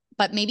myself.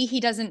 But maybe he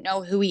doesn't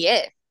know who he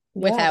is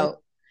Yeah. without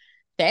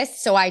this.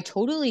 So I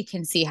totally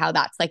can see how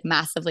that's like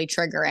massively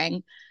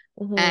triggering.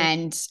 Mm-hmm.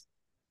 And,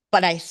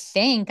 but I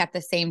think at the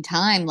same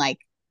time, like,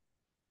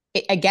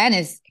 it again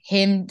is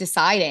him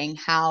deciding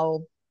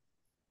how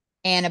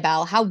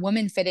Annabelle, how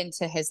women fit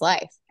into his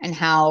life and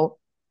how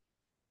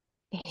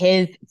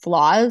his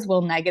flaws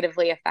will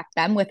negatively affect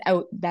them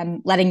without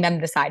them letting them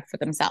decide for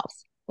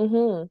themselves.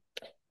 Mm-hmm.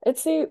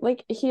 It's the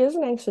like he is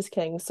an anxious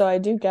king, so I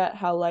do get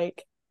how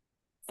like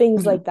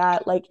things Mm-hmm. like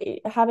that,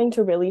 like having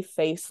to really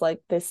face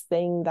like this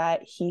thing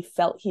that he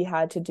felt he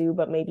had to do,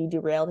 but maybe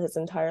derailed his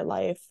entire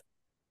life,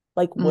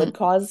 like would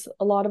cause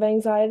a lot of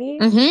anxiety.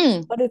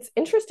 Mm-hmm. But it's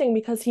interesting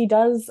because he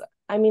does,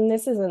 I mean,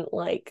 this isn't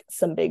like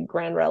some big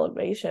grand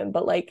revelation,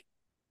 but like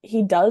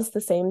he does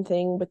the same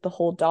thing with the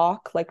whole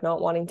Doc, like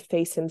not wanting to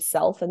face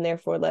himself and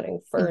therefore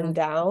letting Fern Mm-hmm.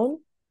 down.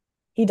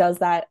 He does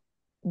that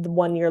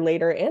 1 year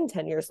later and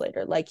 10 years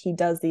later. Like he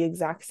does the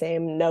exact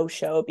same no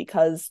show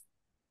because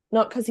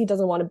not because he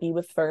doesn't want to be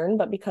with Fern,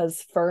 but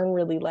because Fern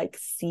really like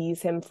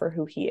sees him for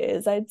who he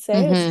is, I'd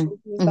say, as Mm-hmm.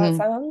 cheesy as that Mm-hmm.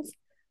 sounds.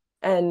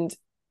 And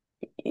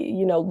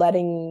you know,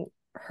 letting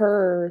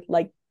her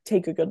like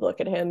take a good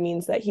look at him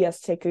means that he has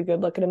to take a good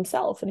look at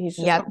himself, and he's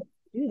just not Yep. going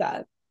to do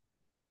that.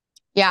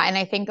 Yeah. And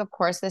I think, of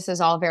course, this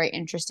is all very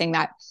interesting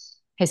that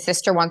his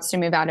sister wants to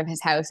move out of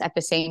his house at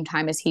the same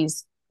time as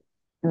he's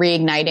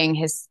reigniting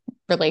his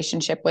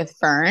relationship with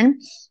Fern,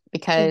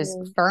 because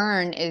Mm-hmm.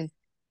 Fern is,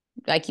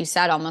 like you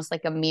said, almost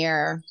like a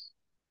mirror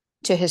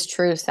to his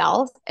true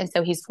self. And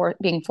so he's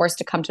being forced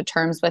to come to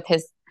terms with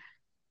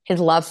his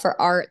love for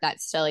art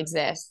that still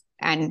exists,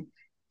 and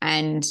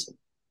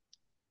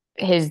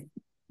his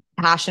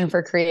passion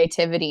for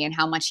creativity and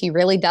how much he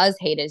really does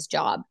hate his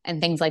job and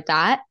things like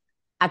that,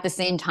 at the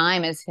same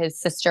time as his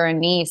sister and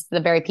niece, the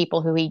very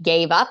people who he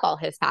gave up all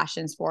his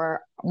passions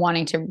for,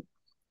 wanting to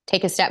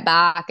take a step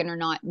back and are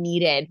not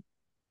needed.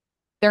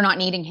 They're not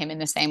needing him in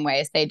the same way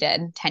as they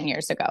did 10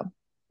 years ago.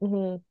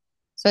 Mm-hmm.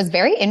 So it's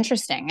very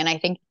interesting. And I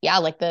think, yeah,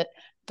 like the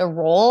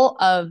role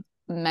of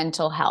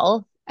mental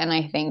health, and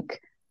I think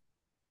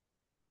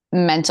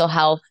mental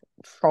health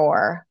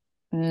for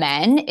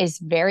men is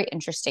very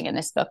interesting in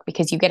this book,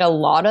 because you get a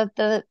lot of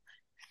the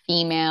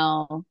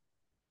female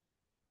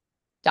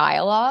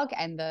dialogue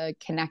and the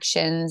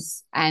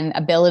connections and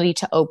ability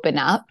to open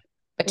up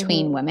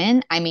between Mm-hmm.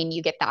 women. I mean,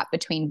 you get that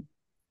between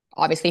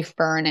obviously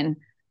Fern and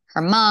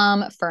her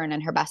mom, Fern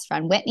and her best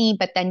friend Whitney,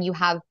 but then you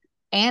have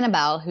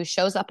Annabelle, who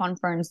shows up on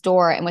Fern's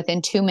door, and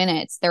within 2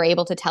 minutes, they're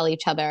able to tell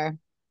each other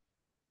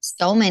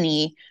so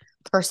many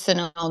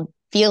personal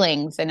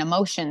feelings and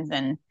emotions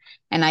and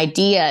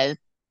ideas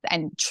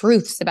and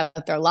truths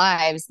about their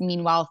lives.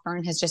 Meanwhile,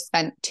 Fern has just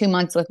spent 2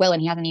 months with Will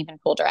and he hasn't even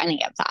told her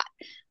any of that.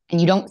 And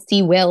you don't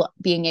see Will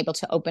being able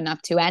to open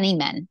up to any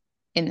men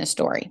in the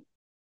story.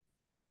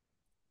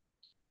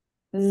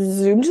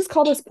 Zoom just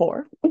called us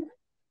poor.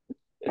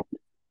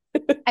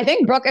 I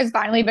think Brooke has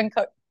finally been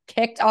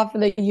kicked off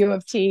of the U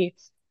of T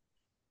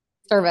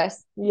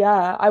service.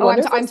 Yeah,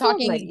 I'm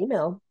talking my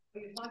email.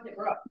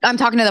 I'm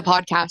talking to the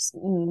podcast.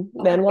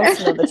 Nan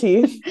wants to know the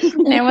tea.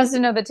 Nan wants to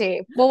know the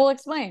tea. Well, we'll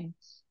explain.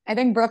 I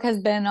think Brooke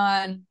has been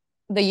on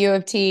the U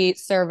of T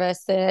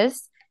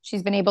services.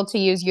 She's been able to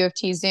use U of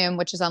T Zoom,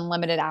 which is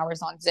unlimited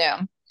hours on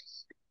Zoom.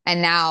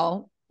 And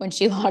now when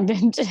she logged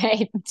in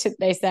today,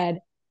 they said,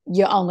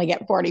 you only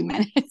get 40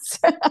 minutes.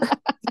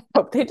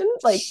 Hope they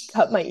didn't like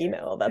cut my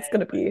email. That's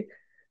going to be.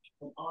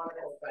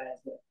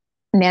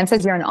 Nan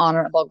says you're an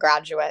honorable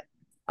graduate.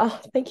 Oh,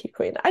 thank you,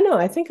 Queen. I know.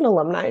 I think an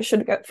alumni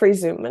should get free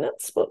Zoom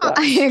minutes, but that's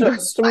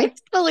just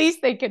the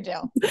least they could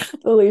do.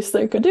 The least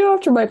they could do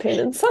after my pain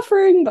and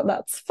suffering, but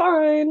that's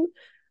fine.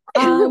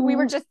 We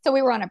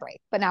were on a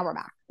break, but now we're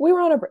back. We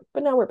were on a break,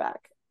 but now we're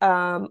back.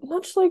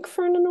 Much like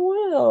Fern and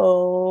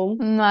Will.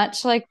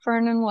 Much like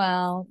Fern and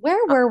Will.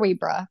 Where were we,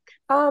 Brooke?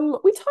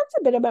 We talked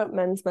a bit about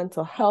men's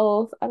mental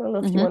health. I don't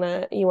know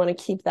if you wanna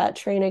keep that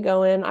train of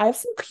going. I have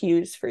some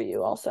cues for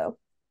you also.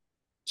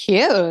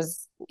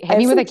 Cues? Hit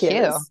me with a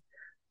cue.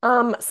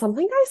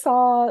 Something I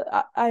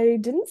saw, I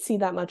didn't see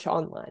that much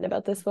online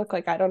about this book.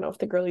 Like, I don't know if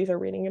the girlies are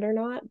reading it or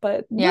not,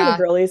 but we're the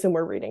girlies and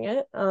we're reading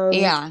it.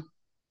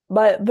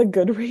 But the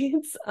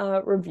Goodreads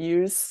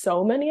reviews,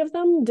 so many of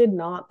them did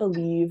not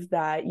believe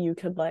that you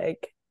could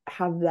like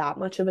have that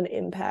much of an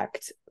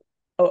impact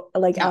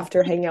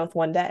after hanging out with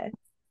one day.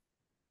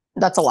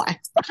 That's a lie.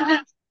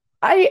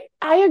 I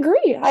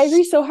agree. I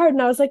agree so hard.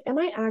 And I was like, am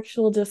I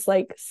actually just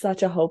like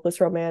such a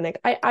hopeless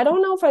romantic? I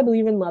don't know if I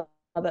believe in love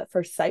at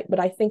first sight, but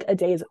I think a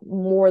day is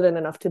more than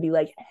enough to be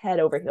like head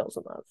over heels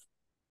in love.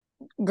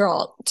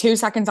 Girl, 2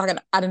 seconds at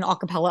an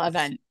acapella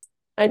event.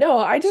 I know.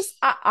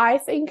 I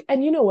think,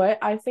 and you know what?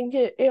 I think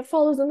it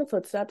follows in the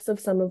footsteps of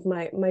some of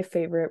my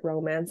favorite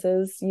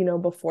romances,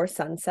 before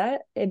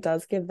sunset. It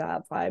does give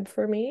that vibe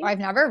for me. I've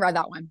never read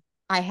that one.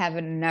 I have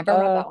never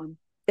read that one.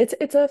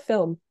 It's a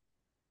film.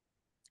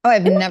 Oh,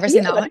 I've never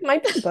seen that one. It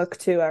might be a book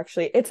too,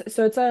 actually. It's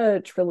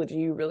a trilogy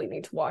you really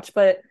need to watch,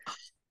 but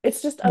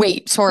it's just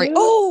sorry.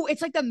 Oh,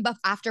 it's like the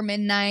after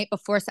midnight,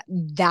 before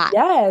that.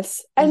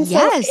 Yes. And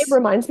so it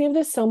reminds me of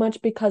this so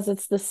much because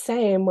it's the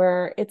same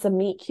where it's a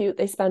meet cute.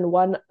 They spend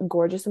one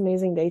gorgeous,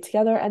 amazing day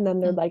together and then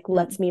they're like,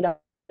 let's meet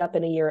up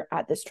in a year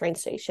at this train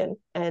station.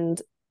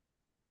 And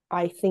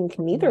I think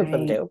neither of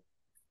them do.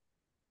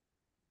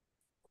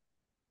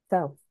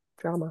 So,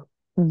 drama.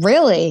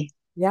 Really?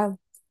 Yeah.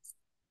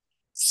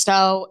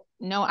 So,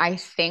 no, I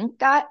think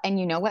that, and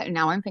you know what?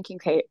 Now I'm thinking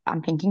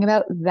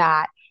about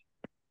that.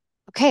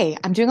 Okay,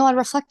 I'm doing a lot of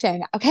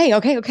reflecting.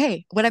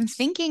 Okay. What I'm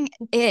thinking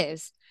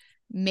is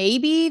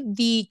maybe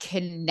the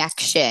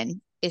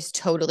connection is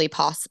totally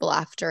possible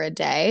after a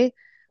day,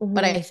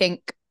 but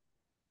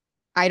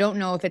I don't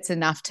know if it's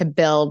enough to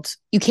build.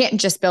 You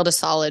can't just build a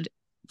solid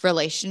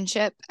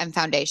relationship and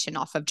foundation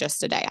off of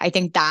just a day. I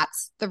think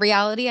that's the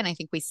reality, and I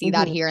think we see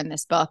that here in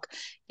this book,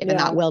 given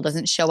that Will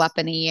doesn't show up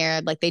in a year.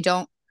 Like they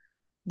don't.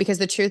 Because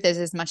the truth is,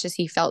 as much as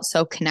he felt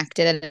so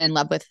connected and in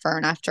love with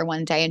Fern after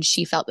one day, and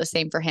she felt the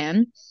same for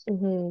him,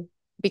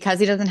 because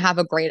he doesn't have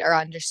a greater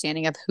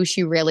understanding of who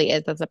she really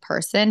is as a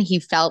person,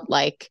 he felt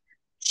like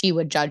she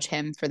would judge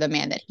him for the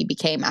man that he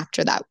became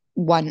after that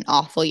one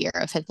awful year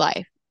of his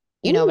life.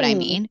 You know what I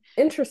mean?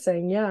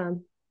 Interesting, yeah.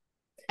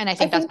 And I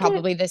think that's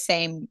probably the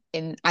same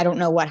in, I don't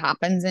know what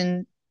happens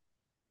in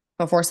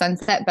Before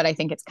Sunset, but I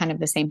think it's kind of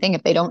the same thing.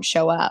 If they don't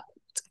show up,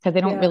 it's because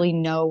they don't really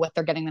know what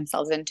they're getting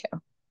themselves into.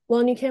 Well,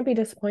 and you can't be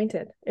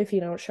disappointed if you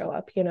don't show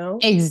up,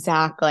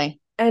 Exactly.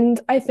 And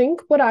I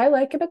think what I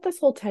like about this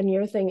whole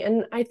 10-year thing,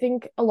 and I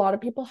think a lot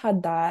of people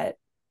had that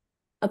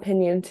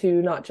opinion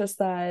too, not just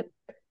that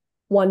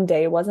one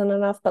day wasn't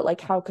enough, but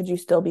like, how could you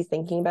still be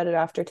thinking about it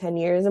after 10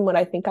 years? And what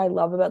I think I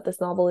love about this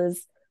novel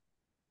is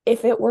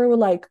if it were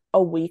like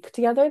a week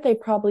together, they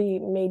probably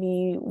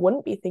maybe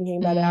wouldn't be thinking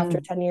about it after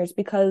 10 years,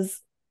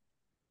 because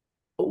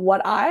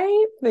what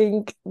I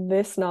think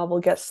this novel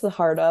gets to the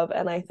heart of,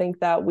 and I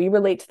think that we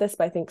relate to this,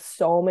 but I think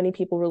so many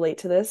people relate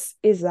to this,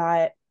 is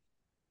that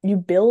you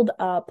build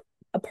up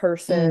a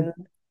person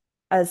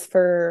as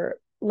for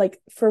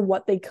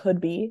what they could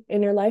be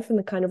in your life and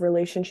the kind of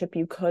relationship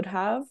you could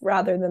have,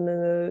 rather than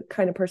the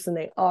kind of person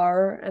they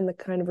are and the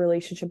kind of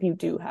relationship you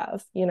do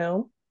have,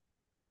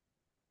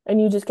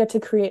 and you just get to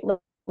create,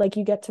 like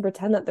you get to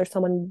pretend that they're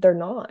someone they're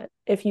not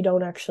if you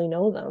don't actually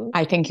know them.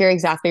 I think you're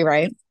exactly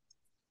right.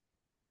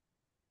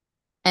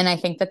 And I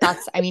think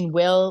that's,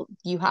 Will,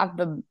 you have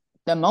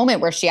the moment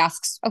where she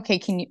asks,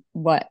 okay,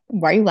 why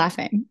are you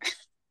laughing?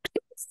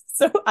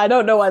 So I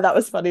don't know why that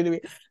was funny to me.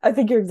 I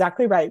think you're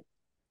exactly right.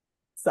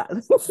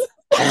 Silence.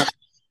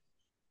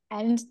 And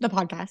end the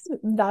podcast.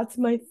 That's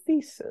my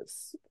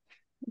thesis.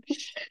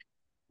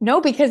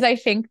 No, because I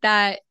think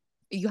that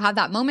you have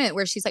that moment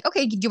where she's like,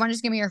 okay, do you want to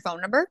just give me your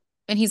phone number?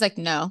 And he's like,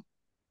 no.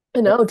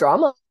 No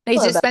drama. They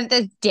just spent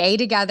the day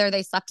together.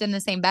 They slept in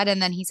the same bed.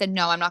 And then he said,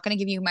 no, I'm not going to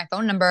give you my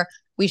phone number.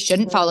 We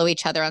shouldn't follow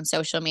each other on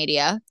social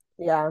media.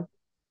 Yeah.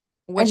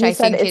 Which and he I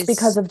said think it's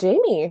because of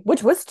Jamie,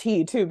 which was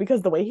tea too,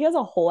 because the way he has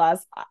a whole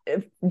ass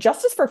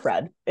justice for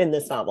Fred in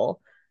this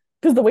novel.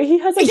 Because the way he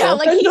has a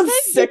girlfriend of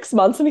 6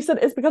 months, and he said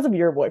it's because of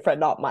your boyfriend,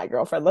 not my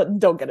girlfriend.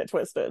 Don't get it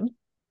twisted.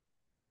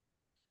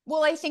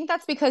 Well, I think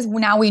that's because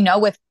now we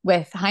know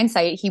with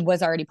hindsight, he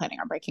was already planning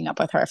on breaking up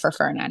with her for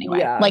Fern anyway.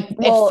 Yeah. Like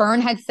if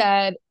Fern had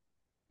said,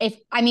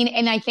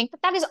 and I think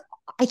that is,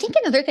 I think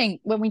another thing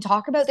when we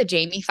talk about the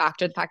Jamie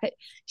factor, the fact that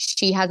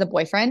she has a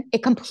boyfriend,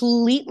 it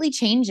completely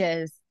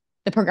changes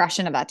the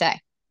progression of that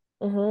day.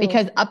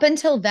 Because up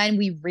until then,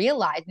 we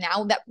realized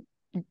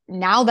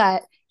now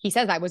that he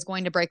says I was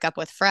going to break up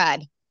with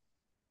Fred,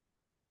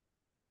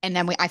 and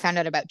then I found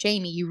out about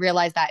Jamie, you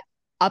realize that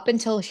up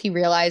until he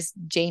realized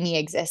Jamie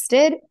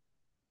existed,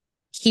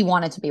 he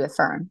wanted to be with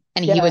Fern.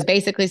 And he was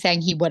basically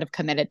saying he would have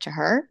committed to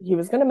her. He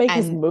was going to make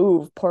his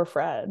move, poor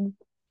Fred.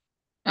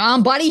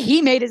 Buddy,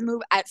 he made his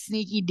move at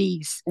Sneaky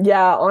Dee's.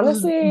 Yeah,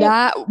 honestly.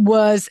 That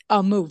was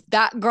a move.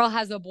 That girl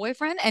has a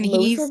boyfriend, and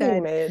he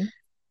said,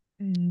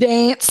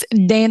 dance,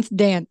 dance,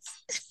 dance.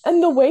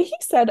 And the way he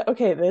said,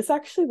 okay, this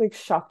actually like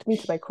shocked me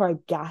to my core. I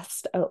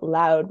gasped out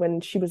loud when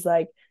she was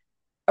like,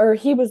 or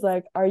he was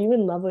like, are you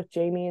in love with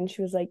Jamie? And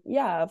she was like,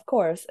 yeah, of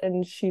course.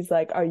 And she's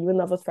like, are you in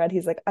love with Fred?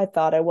 He's like, I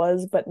thought I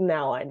was, but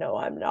now I know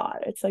I'm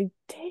not. It's like,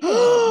 damn, it's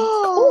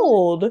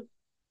cold.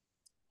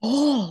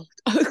 Oh,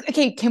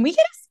 okay. Can we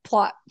get a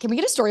plot? Can we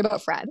get a story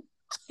about Fred?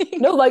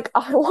 No, like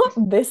I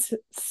want this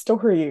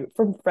story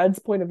from Fred's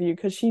point of view,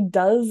 because she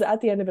does at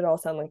the end of it all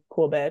sound like a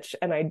cool bitch,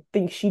 and I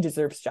think she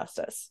deserves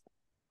justice.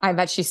 I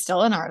bet she's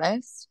still an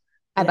artist.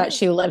 I bet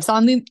she lives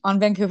on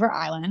Vancouver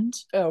Island.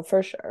 Oh,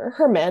 for sure.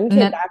 Her man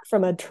came back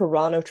from a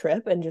Toronto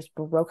trip and just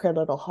broke her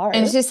little heart.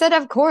 And she said,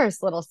 of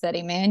course, little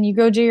city man, you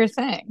go do your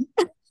thing.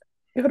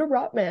 Go to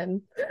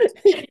Rotman.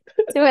 Do it,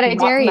 I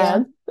dare you.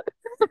 I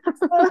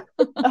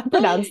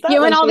pronounced that.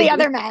 You and all the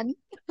other men.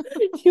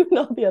 You and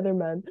all the other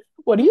men.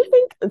 What do you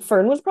think?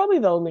 Fern was probably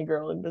the only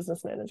girl in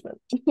business management.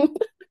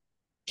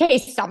 Okay,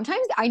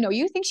 sometimes I know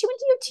you think she went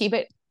to UT,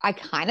 but I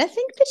kind of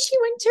think that she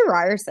went to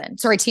Ryerson.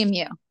 Sorry,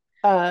 TMU.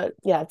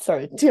 Yeah,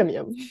 sorry,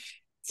 TMU.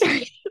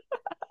 Sorry.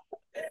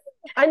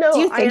 I know. Do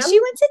you think she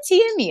went to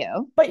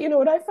TMU? But you know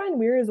what I find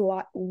weird is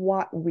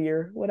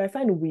what I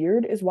find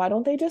weird is why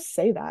don't they just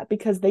say that?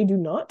 Because they do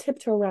not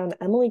tiptoe around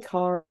Emily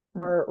Carr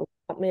or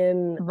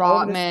Rotman.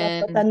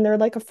 Stuff, but then they're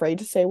like afraid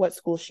to say what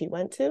school she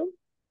went to.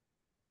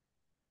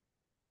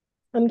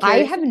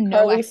 I have no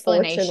Carley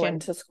explanation. Fortune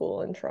went to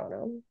school in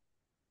Toronto.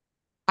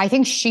 I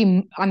think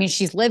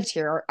she's lived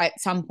here at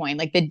some point.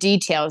 Like the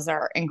details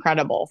are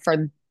incredible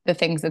for the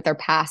things that they're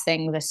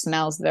passing, the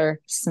smells they're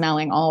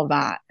smelling, all of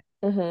that.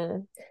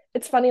 Mm-hmm.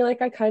 It's funny,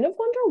 like I kind of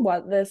wonder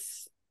what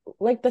this,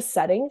 like the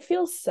setting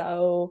feels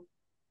so,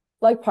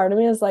 like part of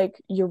me is like,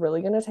 you're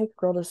really gonna take a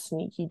girl to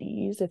Sneaky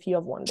Dee's if you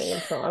have one day in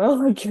Toronto?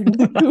 Like you're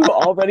who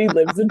already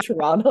lives in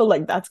Toronto?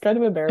 Like that's kind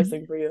of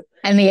embarrassing for you.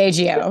 And the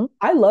AGO.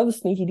 I love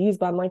Sneaky Dee's,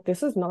 but I'm like,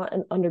 this is not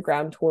an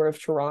underground tour of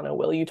Toronto,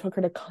 Will. You took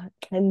her to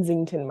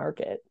Kensington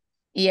Market.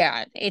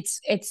 Yeah, it's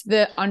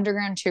the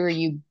underground tour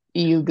you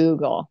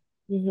Google.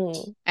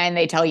 Mm-hmm. And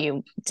they tell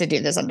you to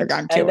do this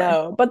underground tour. I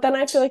know, but then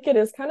I feel like it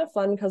is kind of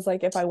fun because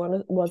like if I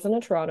wasn't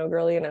a Toronto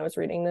girly and I was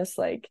reading this,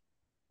 like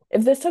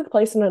if this took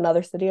place in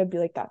another city, I'd be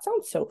like, that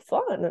sounds so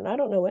fun, and I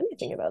don't know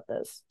anything about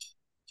this.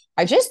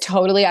 I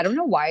don't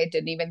know why I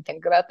didn't even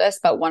think about this,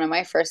 but one of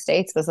my first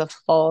dates was a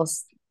full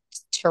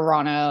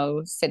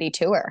Toronto city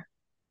tour.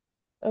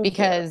 Oh,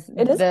 because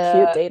it is a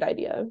cute date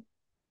idea.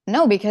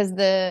 No, because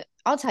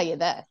I'll tell you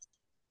this,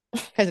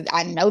 because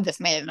I know this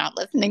man is not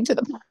listening to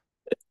the pod.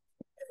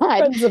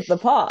 Friends of the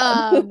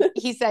pod.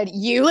 He said,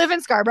 you live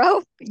in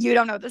Scarborough, you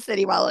don't know the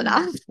city well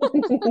enough.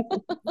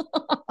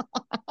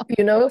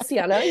 You know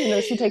Sienna,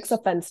 she takes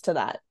offense to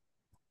that.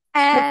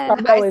 And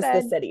Scarborough is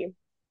the city.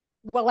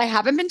 Well, I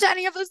haven't been to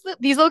any of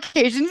these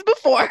locations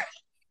before.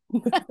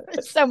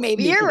 So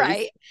maybe you're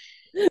right.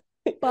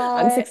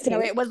 But I'm 16.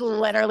 No, it was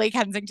literally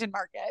Kensington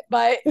Market.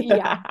 But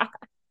yeah.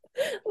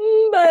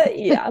 But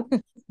yeah.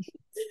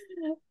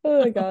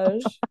 Oh my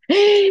gosh.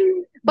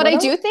 But I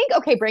do think,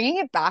 okay, bringing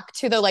it back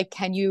to the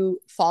can you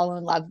fall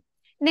in love?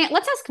 Nan,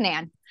 let's ask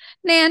Nan.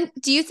 Nan,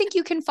 do you think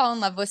you can fall in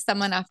love with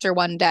someone after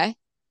one day?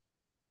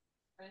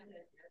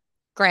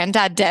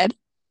 Granddad did.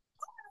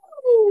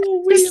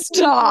 Oh, we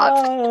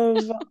Stop.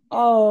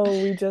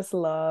 We just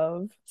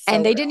love. So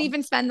and they didn't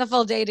even spend the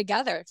full day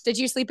together. Did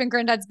you sleep in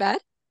Granddad's bed?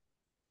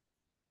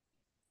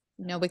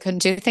 No, we couldn't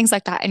do things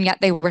like that. And yet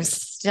they were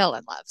still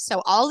in love.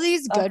 So all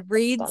these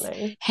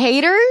Goodreads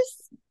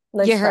haters,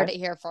 you heard it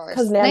here first.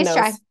 Because Nan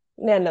knows.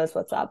 Nan knows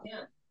what's up. Yeah, I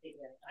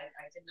didn't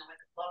know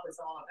what love was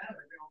all about.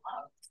 Real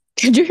love.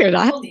 Did you hear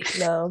that?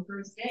 No.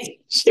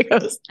 She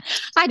goes,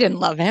 I didn't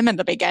love him in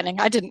the beginning.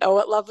 I didn't know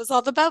what love was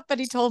all about, but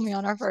he told me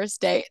on our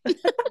first date.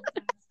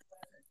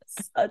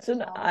 Such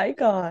an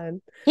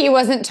icon. He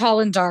wasn't tall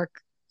and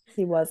dark.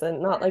 He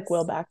wasn't. Not like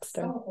Will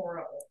Baxter. So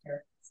horrible.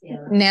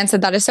 Yeah. Nan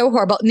said that is so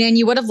horrible. Nan,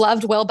 you would have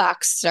loved Will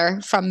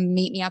Baxter from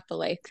Meet Me at the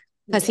Lake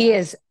because he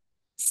is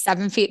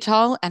 7 feet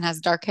tall and has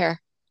dark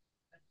hair.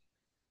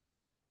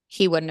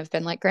 He wouldn't have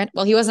been like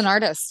well, he was an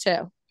artist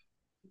too.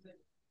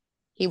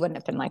 He wouldn't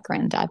have been like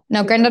Granddad.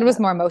 No, Granddad was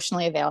more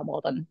emotionally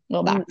available than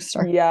Will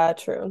Baxter. Yeah,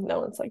 true.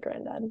 No one's like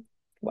Granddad.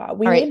 Wow. All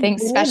right,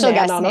 thanks. Special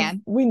guest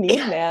Nan. We need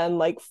Nan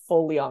like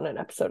fully on an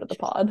episode of the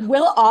pod.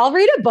 We'll all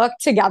read a book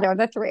together,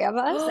 the three of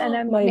us, and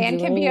then My Nan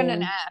can be in an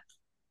dream. app.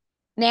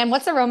 Nan,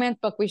 what's a romance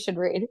book we should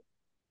read?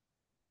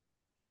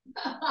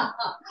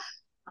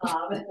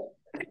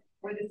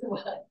 What is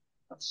it?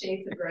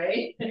 Shades of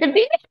Grey.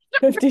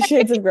 50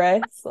 Shades of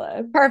Grey.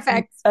 Slay.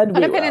 Perfect. And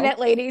Put we a pin in will. it,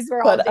 ladies.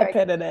 We're all Put a doing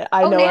pin in it.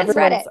 I know Nan's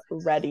read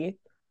everyone's ready.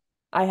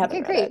 I haven't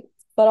Okay, read great. it,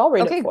 but I'll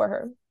read Okay. it for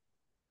her.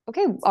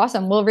 Okay,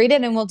 awesome. We'll read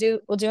it and we'll do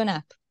an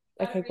app.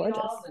 Okay,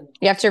 gorgeous.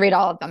 You have to read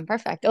all of them.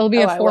 Perfect. It'll be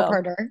Oh, a I will.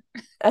 four-parter.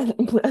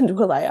 And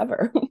will I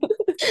ever?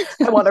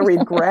 I want to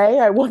read Grey.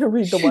 I want to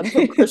read the one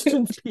from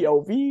Christian's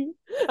POV.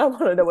 I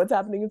want to know what's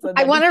happening inside.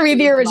 I want to read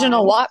the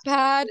original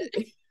Wattpad.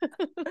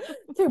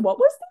 Okay, what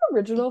was the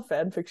original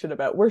fan fiction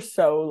about? We're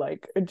so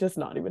like just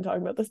not even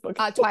talking about this book.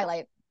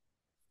 Twilight.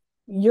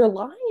 You're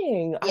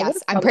lying. Yes,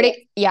 I'm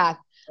pretty. Yeah,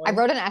 I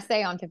wrote an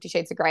essay on 50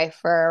 Shades of Grey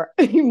for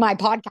my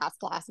podcast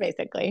class.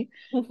 Basically,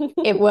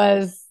 it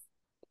was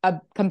a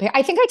compare.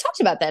 I think I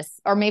talked about this,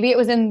 or maybe it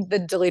was in the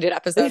deleted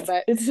episode.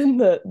 But it's in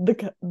the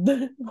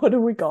what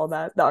do we call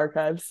that? The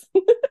archives.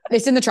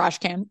 It's in the trash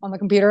can on the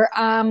computer.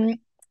 I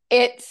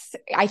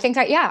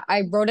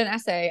wrote an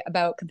essay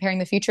about comparing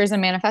the Futures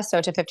and Manifesto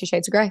to 50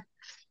 Shades of Grey.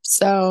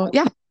 So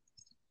yeah,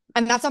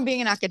 and that's on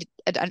being an academic.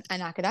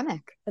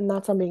 And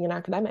that's on being an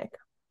academic.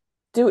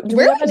 Do Where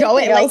we are have we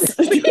going?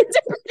 anything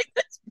else?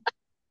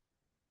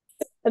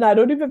 And I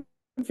don't even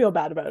feel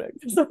bad about it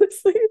because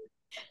honestly,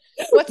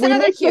 What's we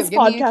another make cue? this Give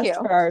me a podcast cue.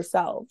 for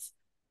ourselves.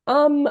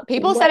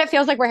 People said it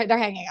feels like they're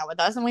hanging out with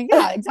us. I'm like,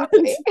 yeah,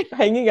 exactly.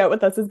 Hanging out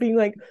with us is being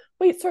like,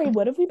 wait, sorry,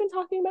 what have we been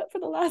talking about for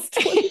the last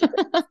 20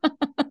 minutes?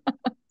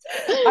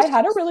 I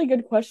had a really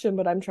good question,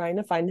 but I'm trying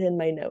to find it in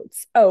my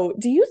notes. Oh,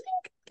 do you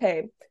think,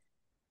 okay,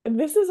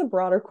 this is a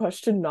broader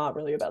question, not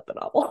really about the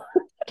novel.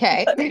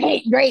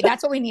 Okay, great.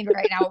 That's what we need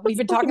right now. We've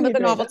been talking about the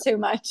novel too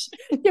much.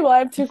 Yeah, well, I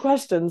have two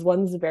questions.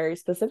 One's very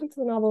specific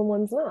to the novel and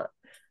one's not.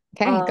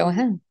 Okay, go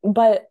ahead.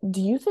 But do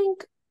you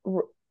think,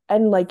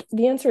 and like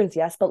the answer is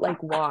yes, but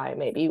like why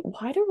maybe?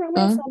 Why do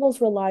romance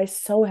novels rely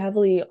so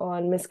heavily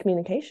on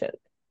miscommunication?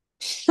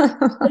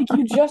 Like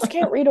you just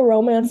can't read a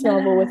romance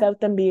novel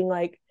without them being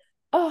like,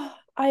 oh,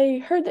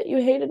 I heard that you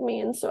hated me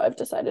and so I've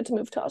decided to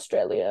move to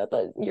Australia,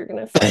 but you're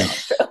gonna find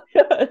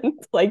Australia and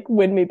like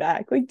win me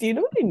back. Like, do you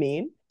know what I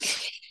mean?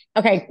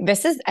 Okay,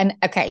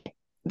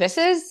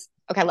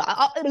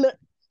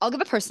 I'll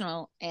give a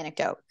personal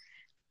anecdote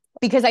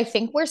because I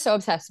think we're so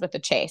obsessed with the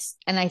chase,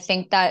 and I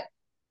think that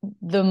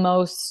the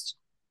most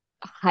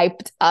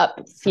hyped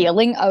up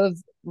feeling of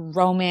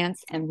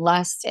romance and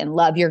lust and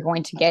love you're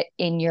going to get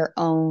in your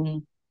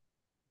own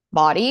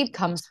body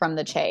comes from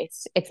the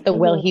chase. It's the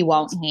will he,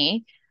 won't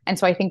he. And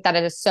so I think that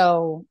it is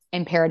so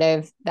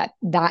imperative that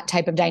that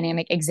type of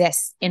dynamic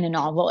exists in a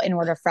novel in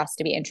order for us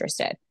to be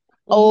interested.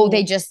 Oh,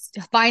 they just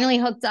finally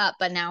hooked up,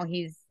 but now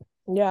he's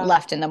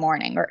left in the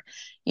morning. Or,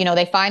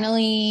 they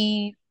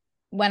finally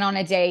went on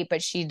a date,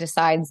 but she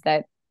decides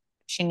that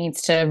she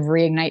needs to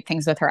reignite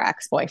things with her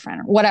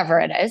ex-boyfriend or whatever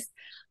it is.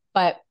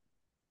 But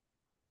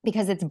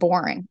because it's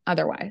boring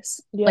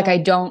otherwise. Like I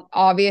don't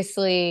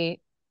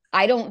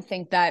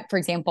think that, for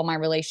example, my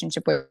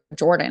relationship with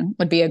Jordan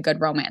would be a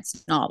good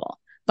romance novel.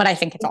 But I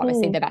think it's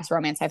obviously the best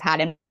romance I've had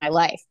in my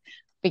life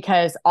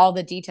because all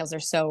the details are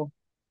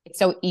it's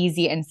so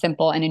easy and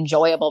simple and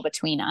enjoyable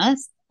between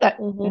us that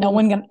no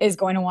one is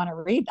going to want to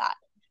read that.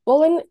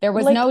 Well, and there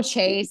was no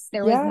chase.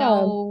 There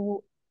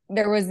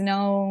was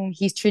no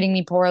he's treating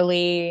me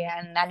poorly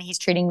and then he's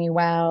treating me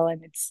well.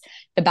 And it's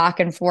the back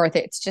and forth.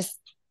 It's just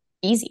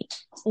easy.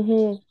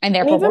 And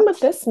therefore, even with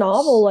this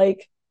novel,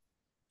 like,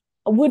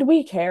 would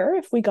we care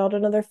if we got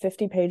another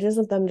 50 pages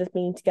of them just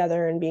being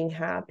together and being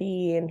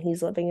happy and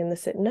he's living in the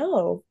city?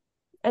 No.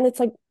 And it's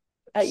like,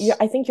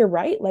 I think you're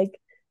right. Like,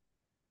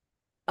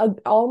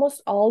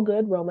 almost all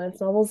good romance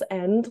novels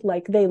end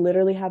like they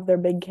literally have their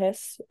big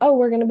kiss. Oh,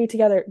 we're gonna be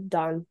together.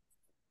 Done.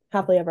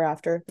 Happily ever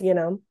after.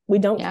 We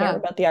don't care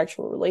about the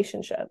actual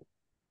relationship.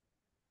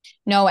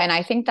 No, and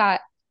I think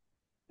that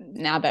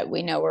now that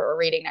we know what we're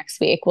reading next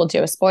week, we'll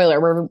do a spoiler.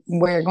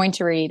 We're going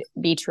to read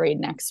Beach Read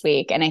next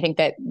week, and I think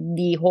that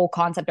the whole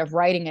concept of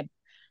writing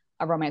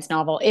a romance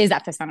novel is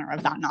at the center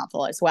of that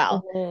novel as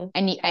well.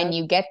 And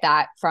you get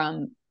that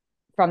from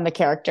the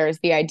characters,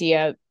 the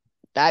idea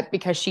that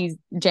because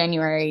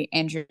January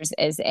Andrews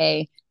is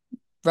a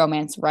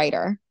romance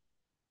writer,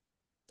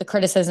 the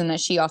criticism that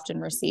she often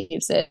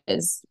receives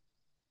is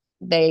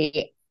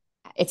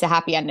it's a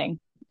happy ending.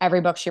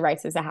 Every book she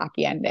writes is a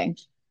happy ending.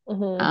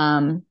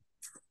 And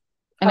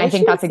I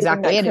think that's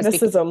exactly it.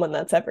 Criticism when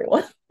that's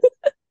everyone.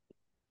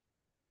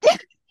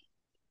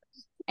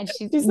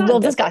 And She's not we'll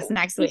different. discuss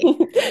next week.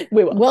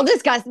 We will. We'll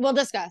discuss.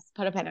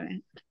 Put a pin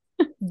in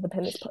it. The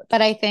pin is put.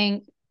 But I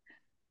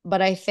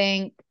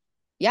think,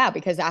 yeah,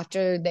 because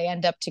after they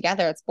end up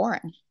together, it's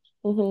boring.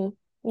 No,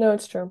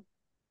 it's true.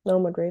 No,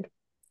 I'm agreed.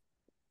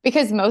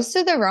 Because most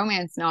of the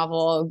romance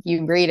novel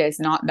you read is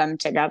not them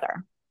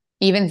together.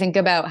 Even think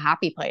about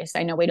Happy Place.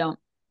 I know we don't.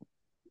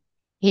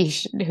 Who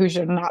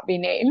should not be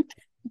named.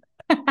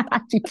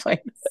 Happy Place.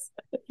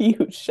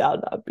 You shall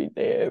not be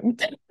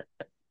named.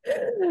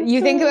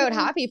 You think about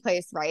Happy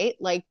Place, right?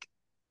 Like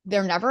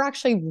they're never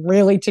actually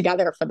really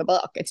together for the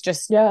book. It's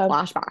just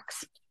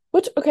flashbacks.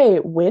 Which, okay,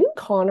 Win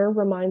Connor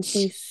reminds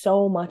me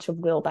so much of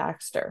Will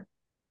Baxter.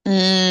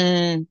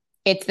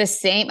 It's the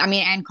same. I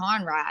mean, and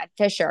Conrad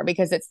Fisher,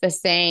 because it's the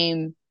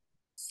same.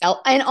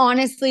 And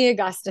honestly,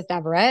 Augustus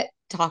Everett,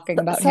 talking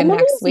about him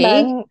next week.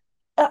 Men,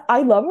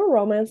 I love a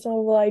romance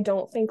novel. I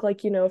don't think,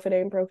 like, if it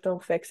ain't broke,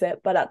 don't fix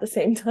it. But at the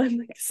same time,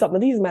 like, some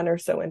of these men are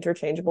so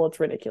interchangeable.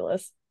 It's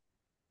ridiculous.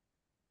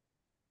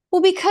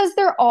 Well, because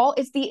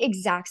it's the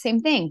exact same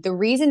thing. The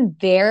reason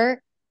the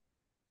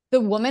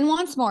woman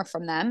wants more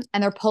from them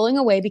and they're pulling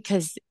away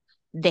because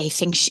they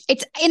think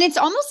it's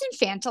almost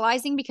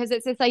infantilizing, because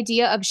it's this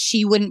idea of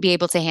she wouldn't be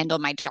able to handle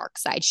my dark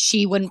side.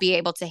 She wouldn't be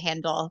able to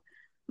handle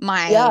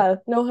my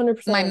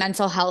 100%. my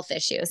mental health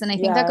issues. And I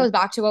think that goes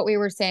back to what we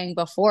were saying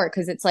before,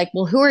 because it's like,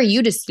 well, who are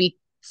you to speak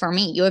for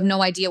me? You have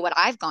no idea what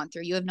I've gone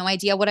through. You have no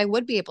idea what I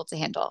would be able to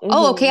handle.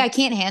 Oh, okay, I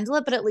can't handle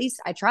it, but at least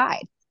I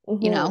tried,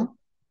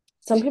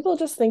 Some people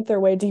just think they're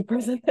way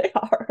deeper than they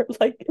are.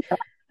 Like,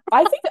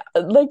 I think,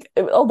 like,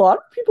 a lot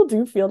of people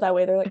do feel that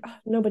way. They're like, oh,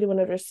 nobody would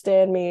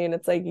understand me. And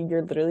it's like,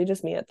 you're literally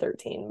just me at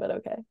 13, but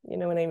okay. You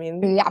know what I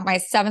mean? Yeah, my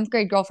 7th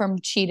grade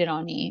girlfriend cheated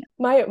on me.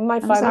 My final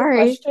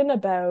question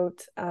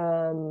about,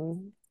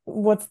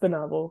 what's the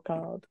novel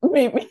called?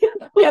 Maybe.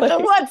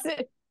 What's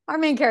it? Our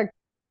main character,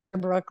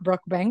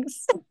 Brooke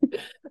Banks.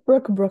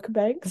 Brooke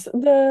Banks.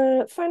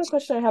 The final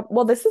question I have,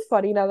 well, this is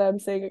funny now that I'm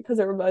saying it because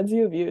it reminds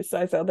you of you. So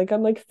I sound like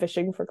I'm like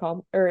fishing for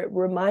or it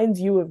reminds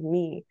you of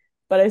me,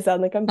 but I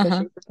sound like I'm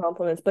fishing for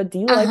compliments. But do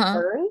you like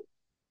Fern?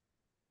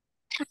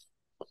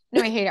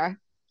 No, I hate her.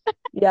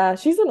 Yeah,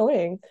 she's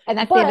annoying. And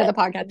that's the end of the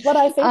podcast. But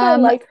I think I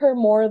like her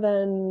more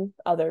than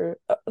other.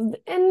 And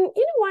you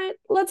know what?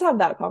 Let's have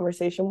that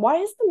conversation. Why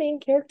is the main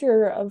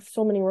character of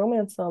so many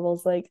romance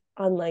novels like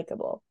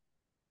unlikable?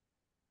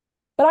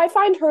 But I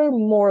find her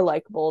more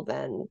likable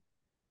than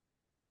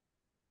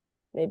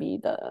maybe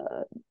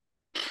the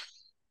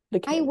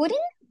I wouldn't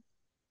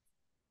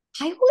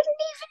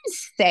even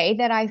say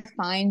that I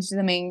find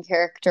the main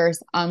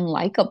characters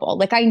unlikable.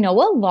 Like, I know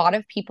a lot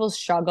of people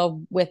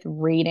struggle with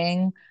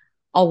reading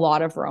a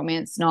lot of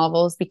romance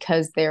novels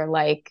because they're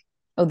like,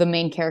 oh, the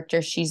main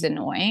character, she's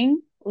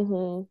annoying.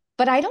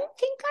 But I don't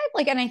think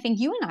and I think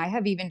you and I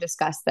have even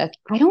discussed this.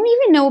 I don't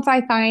even know if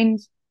I find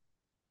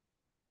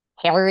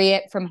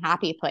Harriet from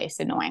Happy Place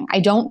annoying. I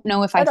don't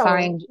know if I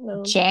find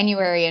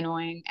January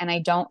annoying, and I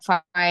don't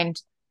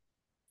find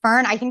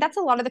Fern. I think that's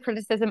a lot of the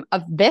criticism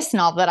of this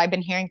novel that I've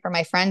been hearing from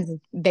my friends.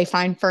 They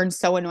find Fern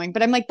so annoying,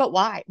 but I'm like, but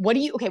why? What do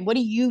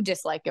you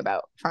dislike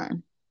about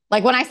Fern?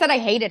 Like, when I said I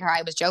hated her,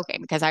 I was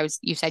joking, because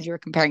you said you were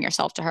comparing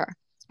yourself to her.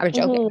 I was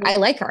joking. I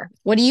like her.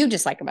 What do you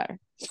dislike about her?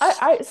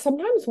 I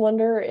sometimes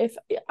wonder if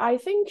I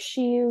think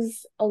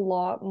she's a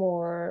lot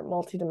more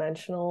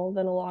multidimensional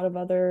than a lot of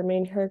other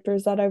main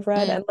characters that I've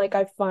read. And like,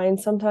 I find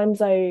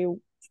sometimes I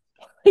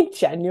like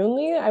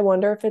genuinely, I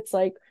wonder if it's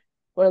like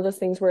one of those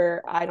things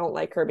where I don't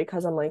like her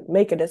because I'm like,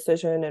 make a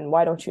decision, and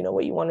why don't you know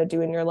what you want to do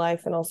in your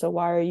life? And also,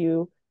 why are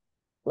you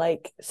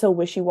like so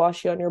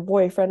wishy-washy on your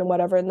boyfriend and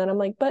whatever? And then I'm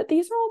like, but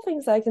these are all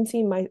things I can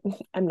see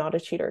I'm not a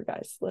cheater,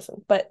 guys,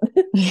 listen, but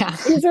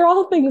these are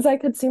all things I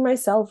could see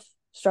myself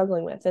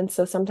struggling with. And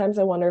so sometimes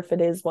I wonder if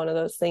it is one of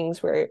those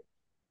things where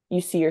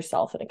you see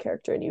yourself in a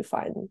character and you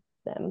find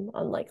them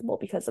unlikable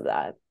because of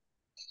that.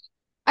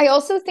 I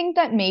also think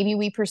that maybe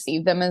we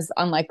perceive them as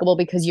unlikable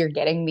because you're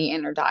getting the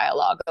inner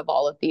dialogue of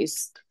all of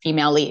these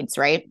female leads,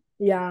 right?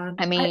 Yeah.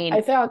 I mean,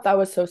 I thought that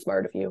was so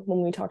smart of you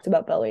when we talked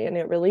about Belly, and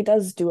it really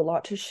does do a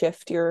lot to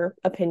shift your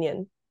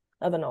opinion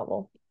of a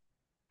novel.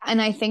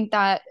 And I think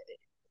that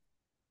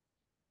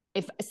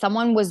if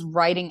someone was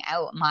writing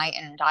out my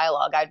inner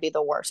dialogue, I'd be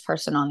the worst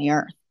person on the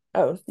earth.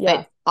 Oh,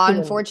 yeah. But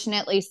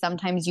unfortunately,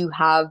 sometimes you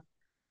have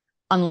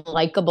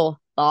unlikable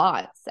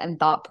thoughts and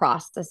thought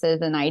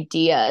processes and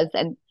ideas,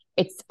 and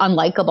it's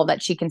unlikable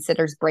that she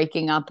considers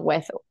breaking up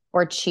with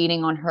or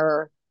cheating on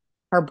her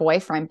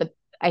boyfriend. But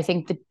I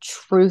think the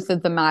truth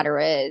of the matter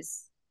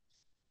is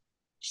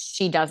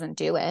she doesn't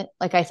do it.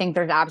 Like, I think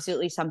there's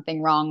absolutely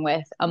something wrong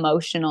with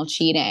emotional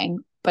cheating.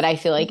 But I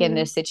feel like in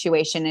this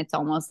situation, it's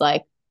almost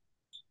like,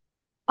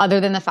 other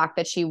than the fact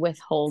that she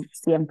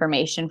withholds the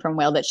information from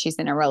Will that she's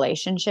in a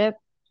relationship,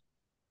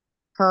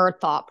 her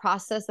thought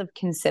process of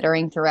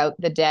considering throughout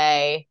the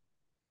day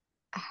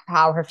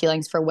how her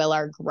feelings for Will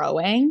are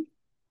growing,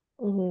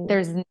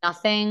 there's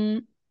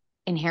nothing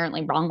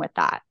inherently wrong with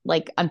that.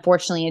 Like,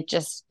 unfortunately, it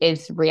just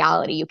is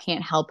reality. You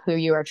can't help who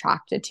you're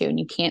attracted to, and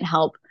you can't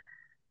help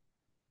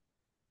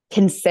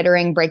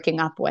considering breaking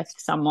up with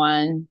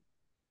someone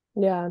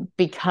Yeah.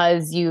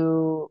 because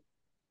you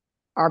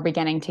are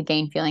beginning to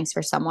gain feelings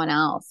for someone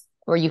else,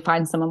 or you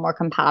find someone more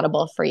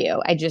compatible for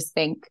you. I just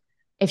think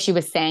if she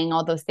was saying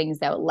all those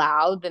things out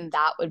loud, then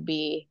that would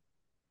be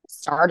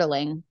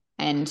startling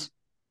and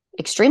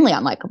extremely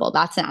unlikable.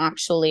 That's an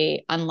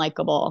actually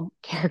unlikable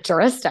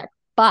characteristic.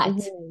 But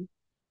Mhm.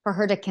 for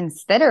her to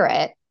consider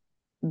it,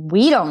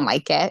 we don't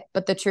like it.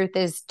 But the truth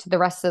is, to the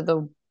rest of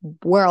the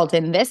world,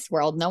 in this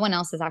world, no one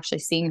else is actually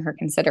seeing her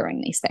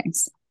considering these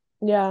things.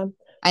 Yeah. And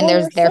Well,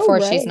 there's you're so therefore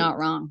she's right. not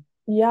wrong.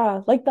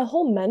 Yeah, like the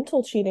whole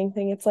mental cheating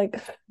thing, it's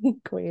like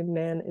Queen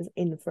Nan is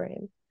in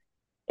frame.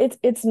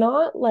 It's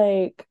not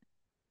like,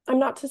 I'm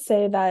not to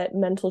say that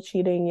mental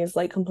cheating is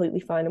like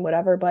completely fine and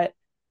whatever, but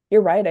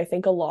you're right. I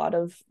think a lot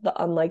of the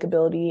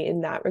unlikability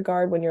in that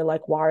regard, when you're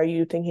like, why are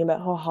you thinking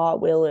about how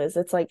hot Will is?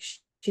 It's like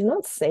she's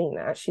not saying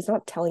that. She's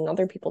not telling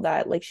other people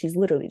that. Like she's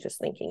literally just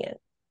thinking it.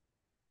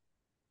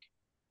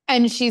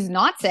 And she's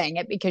not saying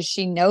it because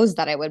she knows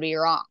that it would be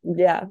wrong.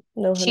 Yeah,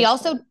 no, She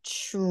also 100%.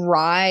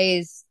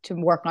 tries to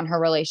work on her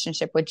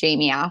relationship with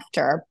Jamie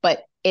after,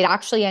 but it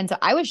actually ends up,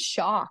 I was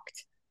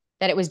shocked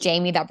that it was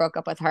Jamie that broke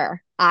up with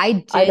her.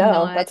 I I did know.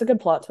 not, That's a good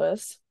plot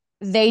twist.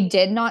 they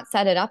did not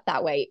set it up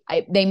that way.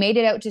 They made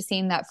it out to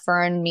seem that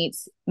Fern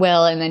meets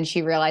Will and then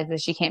she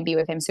realizes she can't be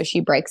with him. So she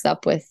breaks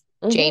up with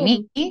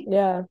Jamie.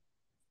 Yeah,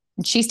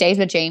 She stays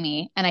with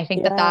Jamie. And I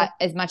think that yeah. that,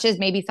 as much as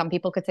maybe some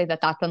people could say that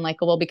that's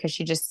unlikable because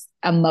she just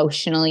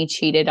emotionally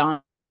cheated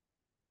on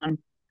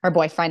her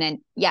boyfriend and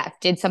yeah,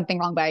 did something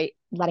wrong by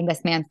letting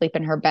this man sleep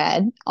in her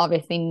bed.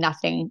 Obviously,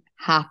 nothing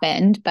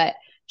happened, but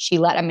she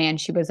let a man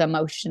she was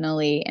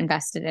emotionally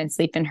invested in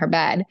sleep in her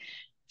bed.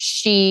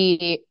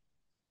 She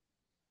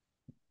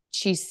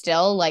she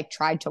still like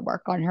tried to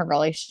work on her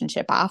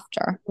relationship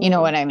after. You know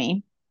Mm. what I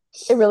mean?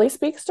 It really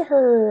speaks to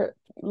her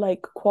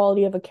like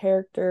quality of a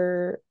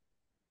character.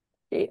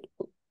 It,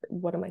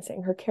 what am I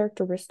saying? Her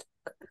characteristic.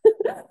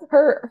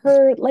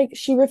 Her like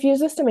she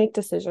refuses to make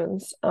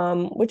decisions,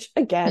 which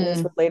again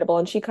is Mm, relatable.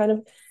 And she kind of,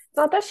 it's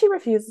not that she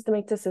refuses to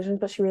make decisions,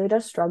 but she really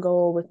does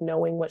struggle with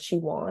knowing what she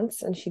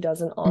wants, and she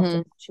doesn't often mm,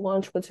 what she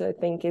wants, which I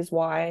think is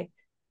why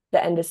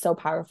the end is so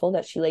powerful,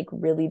 that she like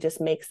really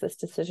just makes this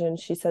decision.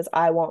 She says,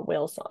 I want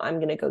Will, so I'm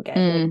gonna go get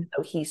him, even mm.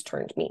 though he's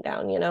turned me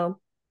down, you know?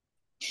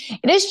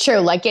 It is true.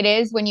 Like it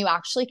is when you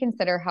actually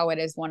consider how it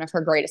is one of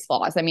her greatest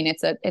flaws. I mean,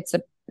 it's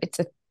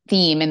a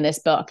theme in this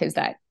book is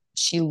that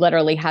she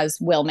literally has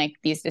Will make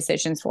these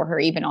decisions for her,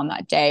 even on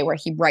that day where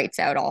he writes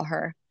out all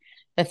her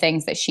the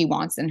things that she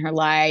wants in her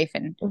life.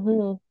 And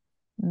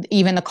Mm-hmm.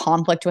 even the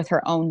conflict with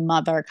her own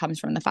mother comes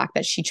from the fact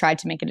that she tried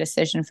to make a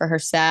decision for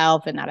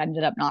herself and that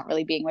ended up not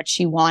really being what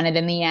she wanted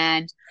in the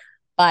end.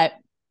 But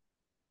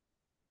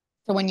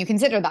so when you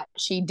consider that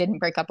she didn't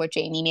break up with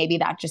Jamie, maybe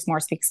that just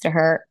more speaks to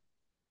her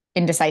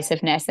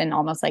indecisiveness and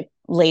almost like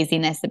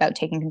laziness about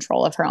taking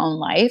control of her own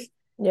life.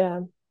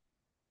 Yeah.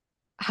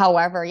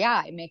 However,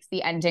 yeah, it makes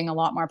the ending a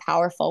lot more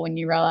powerful when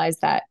you realize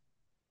that.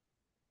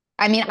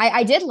 I mean,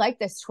 I did like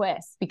this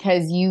twist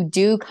because you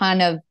do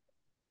kind of,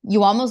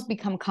 you almost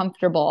become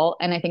comfortable.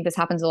 And I think this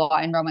happens a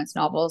lot in romance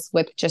novels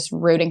with just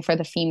rooting for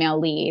the female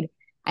lead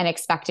and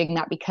expecting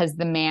that because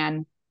the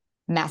man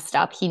messed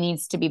up, he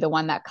needs to be the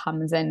one that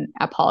comes and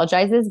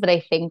apologizes. But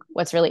I think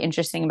what's really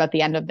interesting about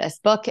the end of this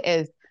book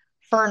is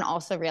Fern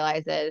also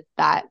realizes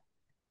that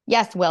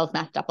yes, Will's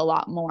messed up a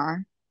lot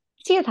more.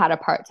 She has had a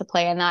part to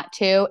play in that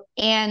too.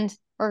 And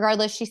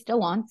regardless, she still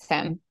wants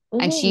him.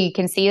 And Mm-hmm. she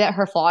can see that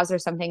her flaws are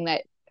something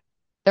that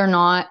they're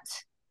not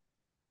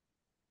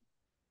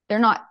they're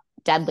not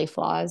deadly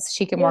flaws.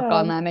 She can work Yeah.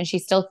 on them and she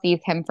still sees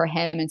him for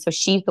him. And so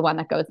she's the one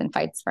that goes and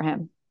fights for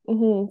him.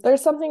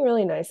 There's something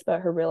really nice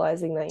about her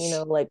realizing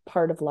that, like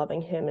part of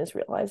loving him is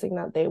realizing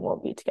that they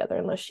won't be together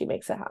unless she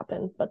makes it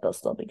happen, but they'll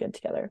still be good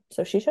together.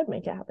 So she should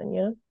make it happen,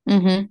 yeah.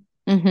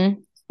 Mm-hmm.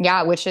 Mm-hmm.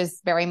 Yeah, which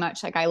is very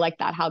much like I like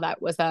that how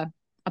that was a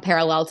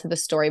parallel to the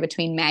story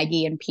between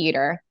Maggie and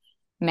Peter.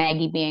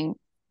 Maggie being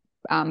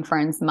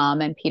Fern's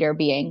mom and Peter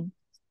being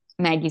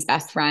Maggie's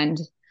best friend,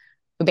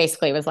 who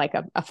basically was like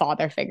a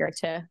father figure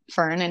to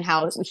Fern, and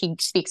how he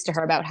speaks to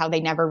her about how they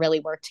never really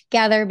worked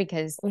together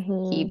because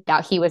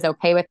Mm-hmm. he was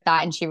okay with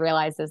that, and she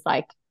realizes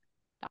like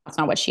that's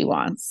not what she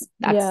wants.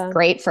 That's Yeah.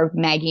 great for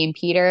Maggie and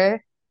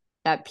Peter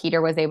that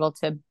Peter was able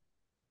to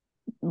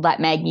let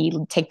Maggie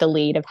take the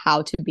lead of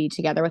how to be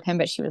together with him,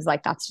 but she was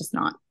like that's just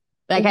not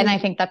like, and I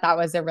Mm-hmm. think that that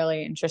was a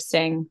really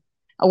interesting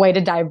a way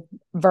to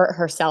divert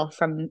herself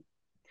from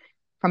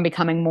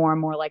becoming more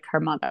and more like her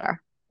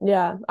mother.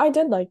 Yeah, I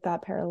did like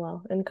that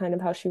parallel, and kind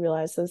of how she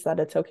realizes that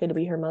it's okay to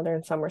be her mother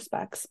in some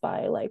respects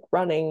by like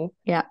running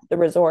Yeah. the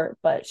resort,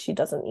 but she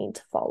doesn't need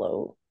to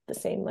follow the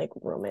same like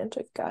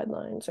romantic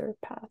guidelines or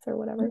path or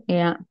whatever.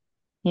 Yeah.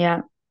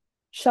 Yeah.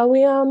 Shall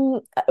we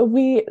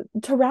we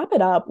to wrap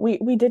it up, we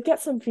did get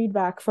some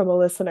feedback from a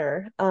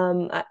listener.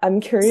 I'm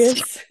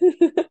curious.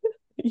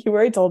 You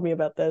already told me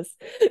about this.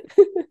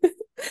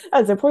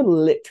 As if we're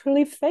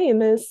literally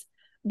famous.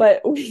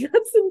 But we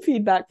got some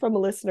feedback from a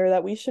listener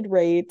that we should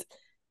rate.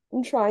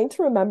 I'm trying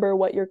to remember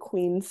what your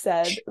queen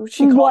said.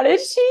 She called What did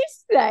she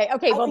say?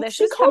 Okay, I well, think this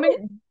she is called coming.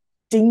 it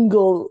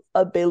dingle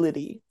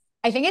ability.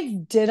 I think it's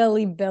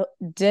Oh,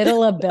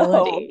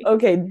 diddleability.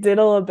 okay,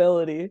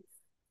 diddleability.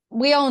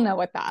 We all know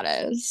what that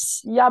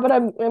is. Yeah, but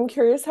I'm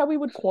curious how we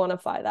would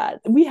quantify that.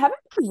 We haven't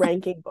been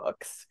ranking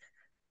books.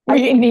 I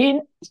We think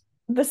need.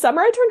 The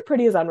Summer I Turned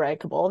Pretty is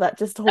unrankable. That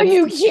just Oh, holds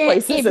you two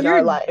can't places in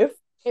our life.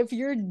 if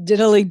you're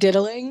diddly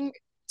diddling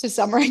to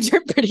summarize,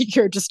 you're pretty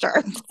you're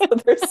disturbed. So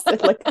there's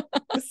like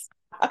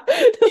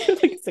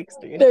like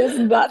 16. There's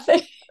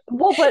nothing.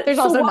 Well, but There's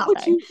so also what would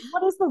nothing.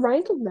 what is the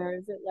ranking there?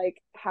 Is it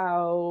like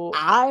how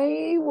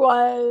I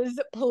was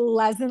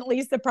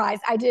pleasantly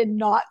surprised. I did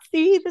not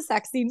see the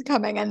sex scenes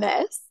coming in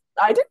this.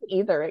 I didn't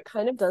either. It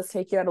kind of does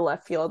take you out of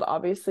left field.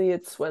 Obviously,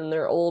 it's when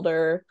they're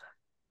older.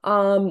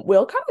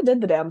 Will kind of did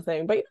the damn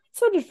thing, but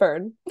so did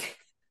Fern.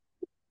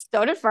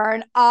 So did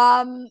Fern.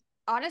 On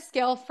a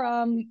scale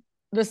from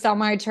the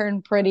summer I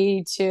turned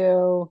pretty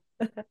to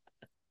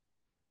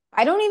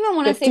I don't even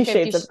want to say 50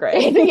 Shades of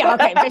Grey. Yeah,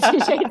 okay, 50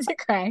 Shades of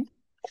Grey.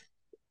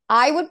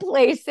 I would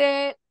place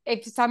it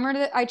if summer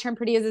that I turned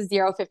pretty is a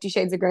 0, 50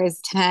 Shades of Grey is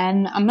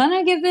 10. I'm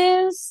gonna give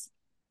this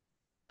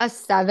a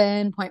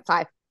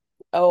 7.5.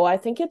 Oh, I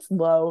think it's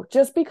low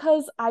just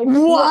because I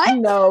feel What?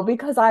 no,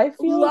 because I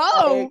feel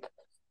Low? like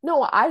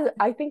no,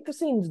 I think the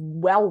scene's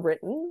well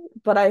written,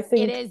 but I It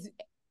think is.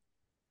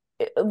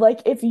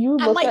 like if you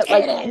I'm look like, at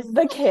like it is.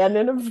 the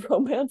canon of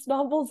romance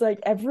novels, like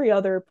every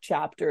other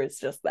chapter is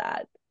just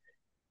that.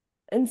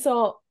 And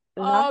so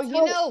Oh, that's you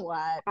how know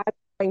what? I'm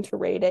trying to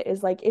rate it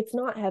is like it's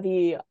not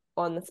heavy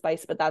on the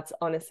spice, but that's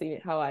honestly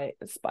how I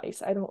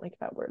spice. I don't like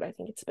that word. I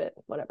think it's a bit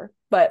whatever.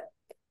 But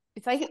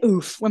It's like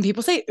oof. When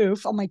people say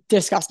oof, I'm like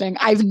disgusting.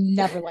 I've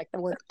never liked the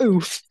word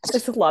oof.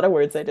 there's a lot of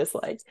words I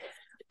dislike.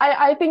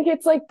 I think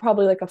it's like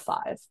probably like a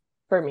 5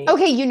 for me.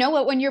 Okay, you know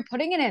what? When you're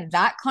putting it in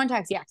that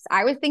context, yes.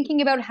 I was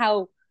thinking about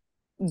how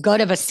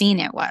good of a scene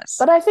it was.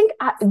 But I think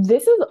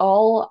this is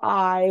all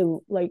I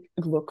like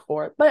look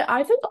for. But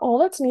I think all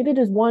that's needed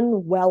is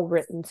one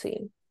well-written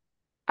scene.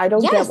 I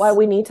don't get why Yes.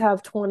 we need to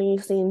have 20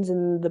 scenes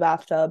in the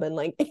bathtub and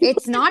like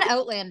It's not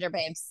Outlander,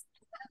 babes.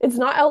 it's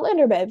not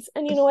Outlander, babes.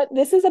 And you know what?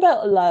 This is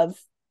about love,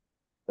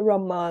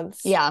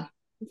 romance. Yeah.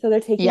 So they're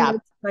taking Yeah.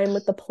 their time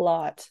with the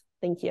plot.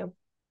 Thank you.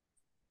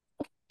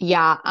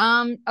 Yeah.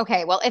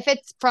 Okay. Well, if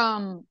it's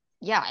from,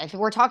 yeah, if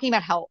we're talking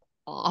about how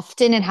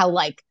often and how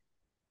like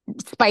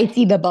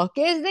spicy the book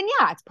is, then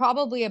yeah, it's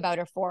probably about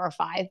a 4 or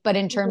 5. But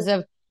in terms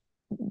of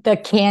the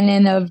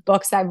canon of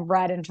books I've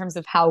read, in terms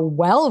of how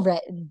well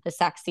written the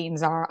sex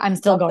scenes are, I'm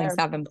still Up going there.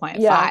 7.5.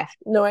 Yeah.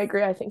 No, I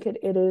agree. I think it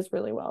is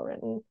really well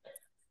written.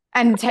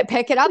 And to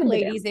pick it up, Did the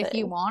ladies, damn if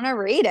you thing. want to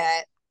read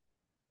it.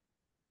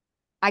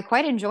 I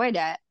quite enjoyed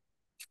it.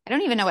 I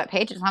don't even know what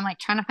page it is. I'm like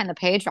trying to find the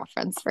page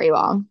reference for you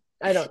all.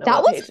 I don't know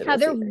That what was page it is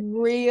another either.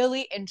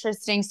 really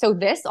interesting. So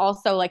this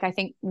also, like, I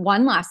think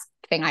one last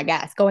thing, I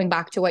guess, going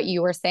back to what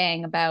you were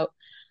saying about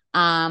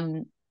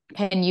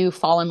can you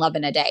fall in love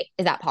in a day?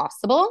 Is that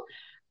possible?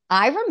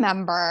 I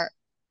remember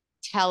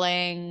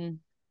telling,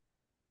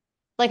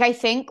 like, I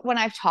think when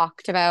I've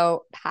talked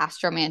about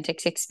past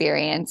romantic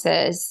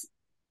experiences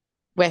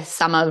with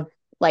some of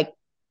like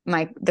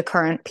the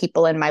current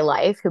people in my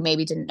life who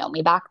maybe didn't know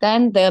me back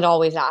then, they'd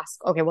always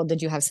ask, okay, well,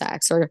 did you have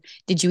sex or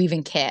did you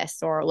even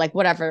kiss or like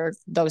whatever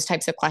those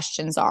types of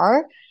questions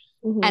are.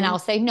 And I'll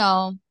say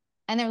no.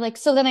 And they're like,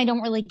 so then I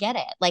don't really get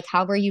it. Like,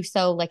 how were you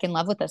so like in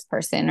love with this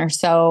person or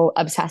so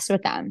obsessed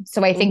with them?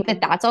 So I think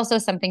that that's also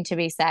something to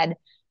be said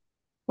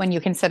when you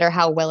consider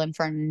how Will and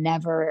Fern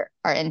never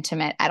are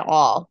intimate at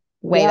all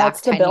way Yeah, back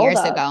it's the 10 years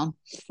buildup. ago.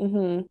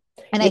 Mm-hmm.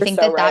 And I You're think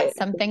so that right. that's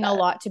something a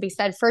lot to be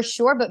said for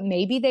sure. But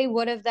maybe they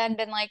would have then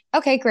been like,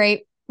 okay,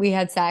 great. We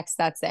had sex.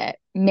 That's it.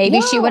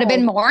 Maybe she would have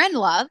been Yeah. more in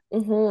love,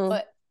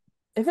 but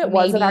If it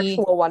was an maybe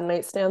actual one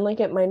night stand,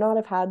 like it might not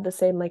have had the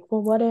same like,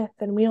 well, what if?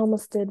 And we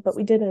almost did, but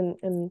we didn't,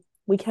 and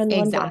we can one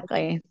day.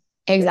 exactly.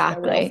 There's no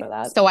real Exactly. for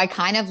that. So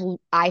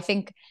I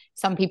think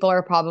some people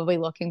are probably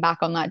looking back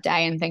on that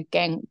day and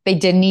thinking they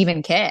didn't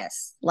even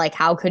kiss. Like,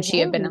 how could she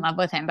have been in love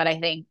with him? But I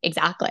think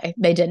exactly,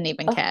 they didn't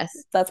even kiss.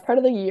 That's part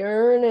of the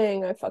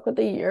yearning. I fuck with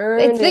the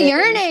yearning. It's the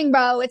yearning,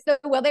 bro. It's the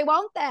will they,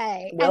 won't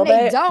they? Will And they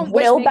they? don't.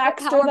 Will Which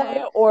makes it Baxter they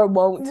powerful. or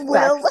won't Will.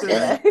 Baxter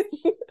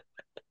they?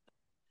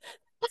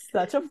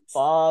 Such a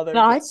father.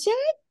 Such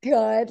a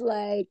good,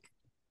 like,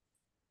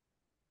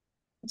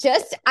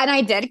 just, and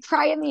I did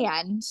cry in the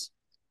end.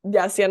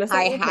 Yeah, Sienna sent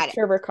I me a had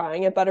picture of her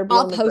crying. It better be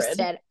I'll on the post grid.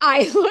 it.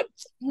 I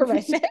looked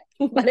horrific,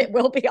 but it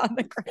will be on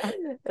the grid.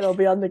 It'll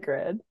be on the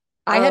grid.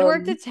 I had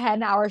worked a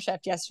 10-hour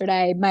shift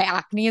yesterday. My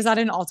acne is at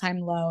an all-time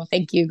low.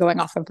 Thank you, going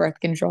off of birth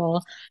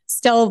control.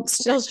 Still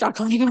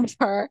struggling with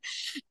her.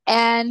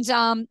 And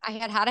I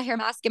had a hair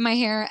mask in my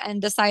hair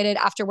and decided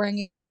after wearing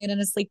it in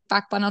a sleek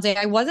back bun all day,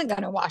 I wasn't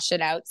going to wash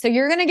it out. So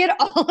you're going to get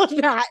all of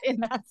that in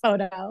that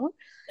photo.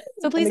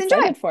 So please I'm enjoy.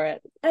 excited for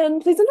it.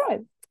 And please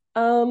enjoy.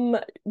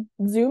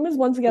 Zoom is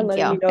once again Thank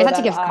letting you. me know I had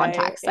to that give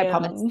context. I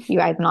promise am... you,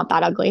 I'm not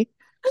that ugly.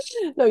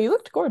 No, you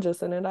looked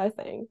gorgeous in it, I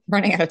think.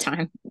 Running out of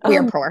time. We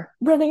are poor.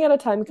 Running out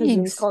of time because Zoom's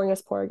Thanks. calling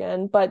us poor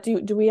again. But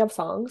do we have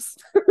songs?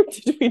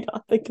 Did we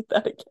not think of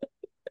that again?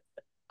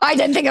 I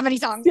didn't think of any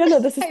songs. Yeah, no,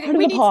 this is I think part of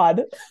we the need-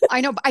 pod.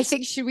 I know, but I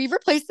think should we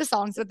replace the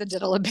songs with the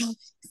diddleability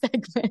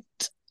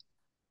segment?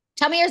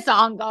 Tell me your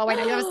song. Go. I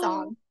know you have a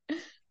song.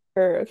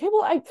 Okay,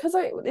 well,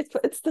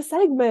 it's the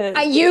segment.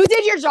 You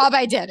did your job.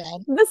 I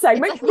didn't. The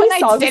segment like can when be I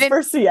songs didn't-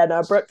 for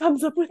Sienna. Brooke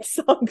comes up with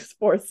songs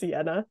for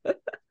Sienna.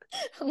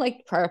 I'm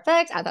like,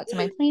 perfect. Add that to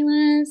my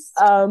playlist.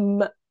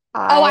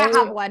 I I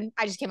have one.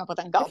 I just came up with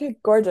it. Go. Okay,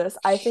 gorgeous.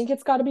 I think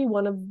it's got to be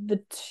one of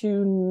the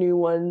two new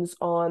ones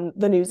on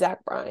the new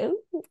Zach Bryan.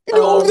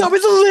 Oh, that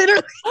was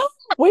literally.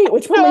 Wait,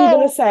 which one were you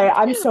gonna say?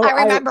 I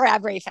remember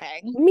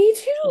everything. Me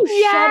too. Shut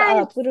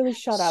Yes. up. Literally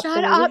shut up. Shut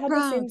They up, had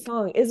the same Brooke.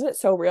 song. Isn't it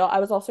so real? I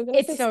was also gonna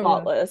It's say so real.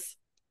 Spotless.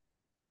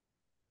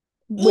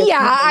 With Yeah,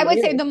 I would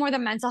say Haley. the more the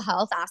mental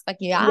health aspect.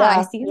 Yeah, Yeah,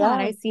 I see that.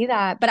 yeah. I see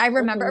that. But I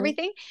remember Mhm.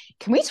 everything.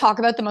 Can we talk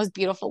about the most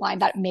beautiful line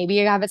that maybe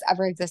has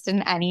ever existed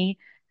in any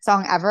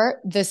song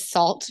ever? The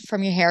salt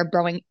from your hair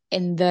growing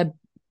in the.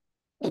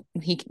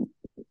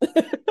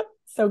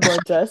 So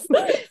gorgeous.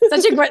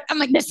 Such a great. I'm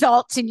like the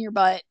salt in your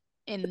butt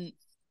in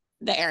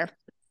the air.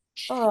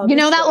 Oh, You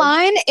know that's that good.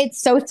 line?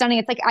 It's so stunning.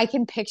 It's like I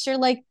can picture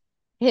like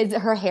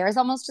her hair is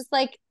almost just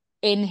like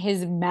in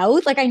his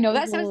mouth. Like I know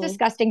that sounds Mhm.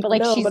 disgusting, but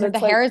like No, she's but the it's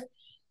hair is,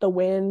 the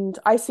wind.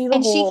 I see the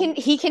and whole.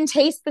 he can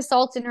taste the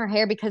salt in her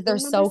hair because they're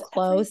so remembers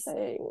close.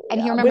 everything.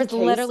 And he Yeah, remembers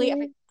with literally Casey.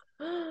 everything.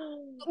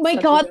 Oh my Such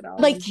a God, good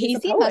album. like He's a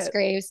Casey poet.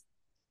 Musgraves.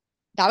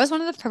 That was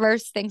one of the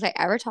first things I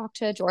ever talked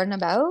to Jordan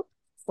about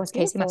was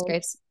Casey Beautiful.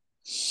 Musgraves.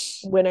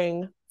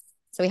 Winning.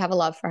 So we have a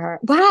love for her.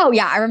 Wow,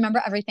 yeah, I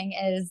remember everything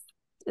is,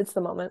 It's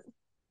the moment.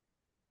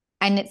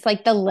 and it's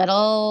like the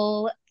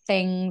little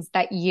things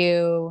that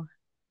you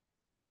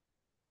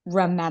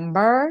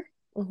remember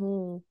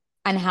hmm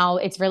and how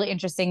it's really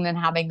interesting than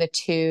having the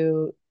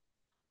two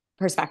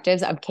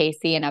perspectives of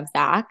Casey and of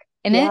Zach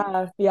in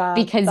it. Yeah.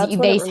 Because That's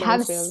what they it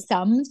have reminds me of.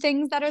 some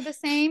things that are the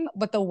same,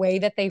 but the way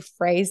that they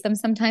phrase them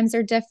sometimes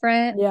are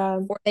different. Yeah.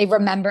 Or they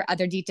remember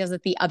other details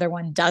that the other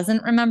one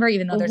doesn't remember,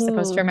 even though they're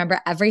supposed to Mhm. remember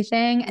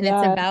everything. And it's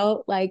Yeah.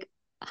 about like,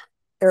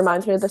 It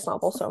reminds me of this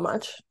novel so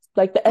much.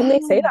 Like and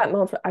they say that in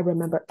I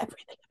remember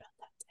everything about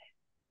that day.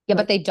 yeah, Like,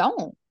 but they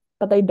don't.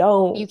 but they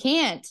don't. You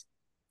can't.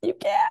 You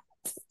can't.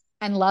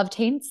 And love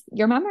taints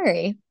your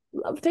memory.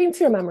 Love taints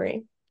your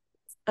memory.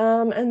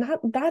 And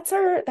that's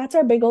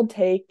our big old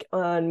take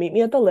on Meet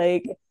Me at the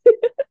Lake.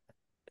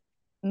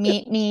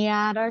 Meet me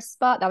at our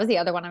spot. That was the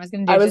other one I was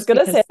going to do. I was just gonna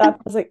because say that. I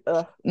was like,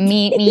 ugh.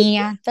 meet me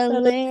at the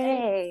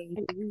lake.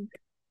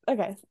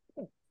 Okay.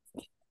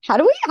 How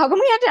come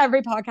we had to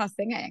every podcast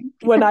singing?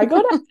 When I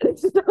go to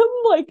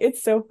I'm like,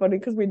 it's so funny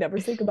because we never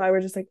say goodbye.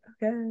 We're just like,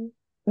 okay. And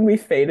we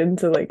fade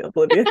into like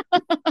oblivion.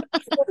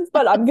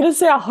 But I'm gonna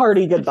say a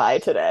hearty goodbye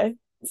today.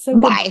 So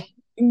Bye.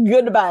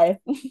 Goodbye.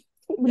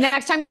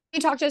 Next time you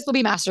talk to us, we'll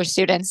be master's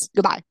students.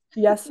 Goodbye.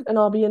 Yes, and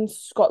I'll be in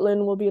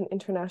Scotland. We'll be an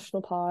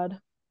international pod.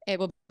 It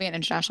will be an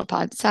international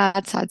pod.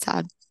 Sad, sad,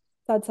 sad.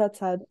 Sad, sad,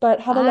 sad.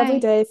 But have a lovely Bye.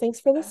 day. Thanks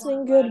for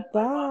listening.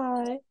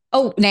 Goodbye.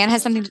 Oh, Nan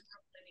has something.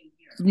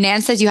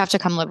 Nan says you have to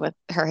come live with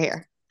her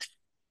here.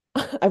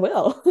 I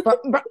will.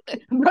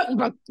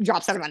 Bro,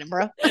 drops out of it,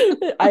 bro.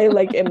 I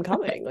like am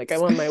coming. Like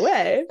I'm on my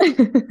way. Oh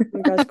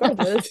my gosh,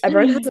 gorgeous.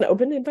 Everyone has an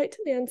open invite to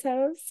Nan's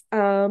house.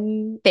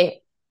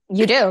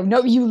 You do.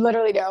 No, you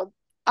literally do.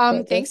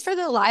 Gorgeous. Thanks for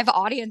the live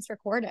audience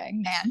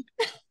recording, Nan.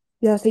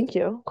 Yeah, thank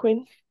you,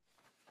 Queen.